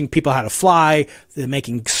teaching people how to fly, to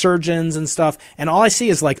making surgeons and stuff. And all I see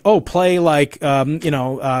is like, play like,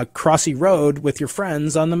 Crossy Road with your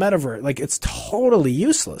friends on the metaverse. Like it's totally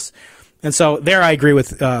useless. And so there I agree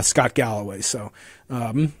with Scott Galloway. So,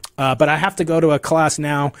 but I have to go to a class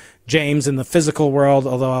now, James, in the physical world,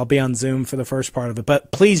 although I'll be on Zoom for the first part of it.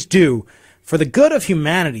 But please do, for the good of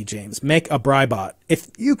humanity, James, make a Brybot.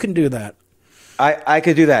 If you can do that. I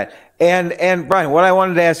could do that. And Brian, what I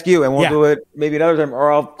wanted to ask you, and we'll do it maybe another time,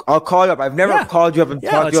 or I'll call you up. I've never called you up and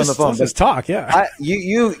talked to you on the phone. Let's talk,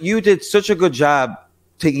 You did such a good job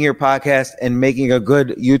taking your podcast and making a good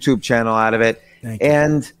YouTube channel out of it. Thank you.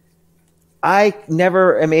 And I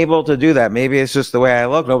never am able to do that. Maybe it's just the way I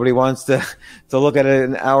look. Nobody wants to look at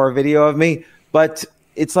an hour video of me. But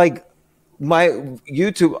it's like my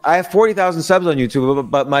YouTube, I have 40,000 subs on YouTube,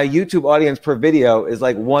 but my YouTube audience per video is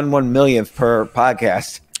like 1/1,000,000th per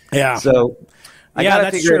podcast. Yeah. So I gotta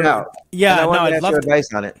figure it out. Yeah, and I'd love your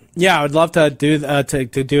advice on it. Yeah, I would love to do to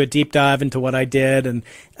do a deep dive into what I did, and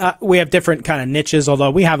we have different kind of niches. Although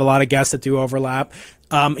we have a lot of guests that do overlap.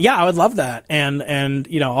 Yeah, I would love that. And,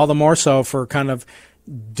 you know, all the more so for kind of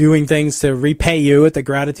doing things to repay you with the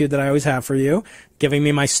gratitude that I always have for you, giving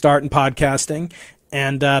me my start in podcasting,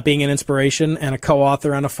 and being an inspiration and a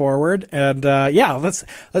co-author and a forward. And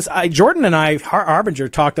Jordan and I, Harbinger,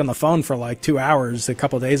 talked on the phone for like 2 hours a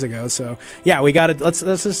couple of days ago. So yeah, we got to let's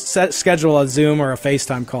just schedule a Zoom or a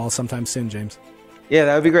FaceTime call sometime soon, James. Yeah,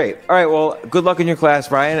 that would be great. All right, well, good luck in your class,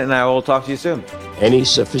 Brian, and I will talk to you soon. Any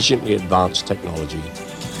sufficiently advanced technology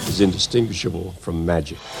is indistinguishable from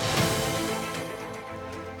magic.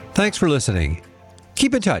 Thanks for listening.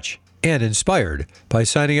 Keep in touch and inspired by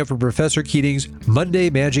signing up for Professor Keating's Monday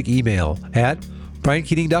Magic email at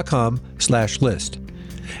briankeating.com/list.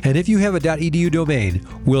 And if you have a .edu domain,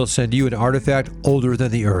 we'll send you an artifact older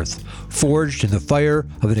than the Earth, forged in the fire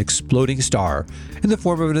of an exploding star, in the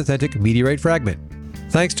form of an authentic meteorite fragment.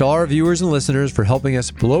 Thanks to all our viewers and listeners for helping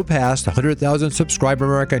us blow past 100,000 subscriber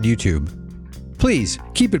mark on YouTube. Please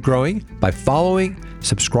keep it growing by following,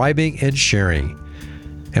 subscribing, and sharing.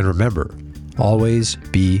 And remember, always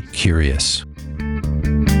be curious.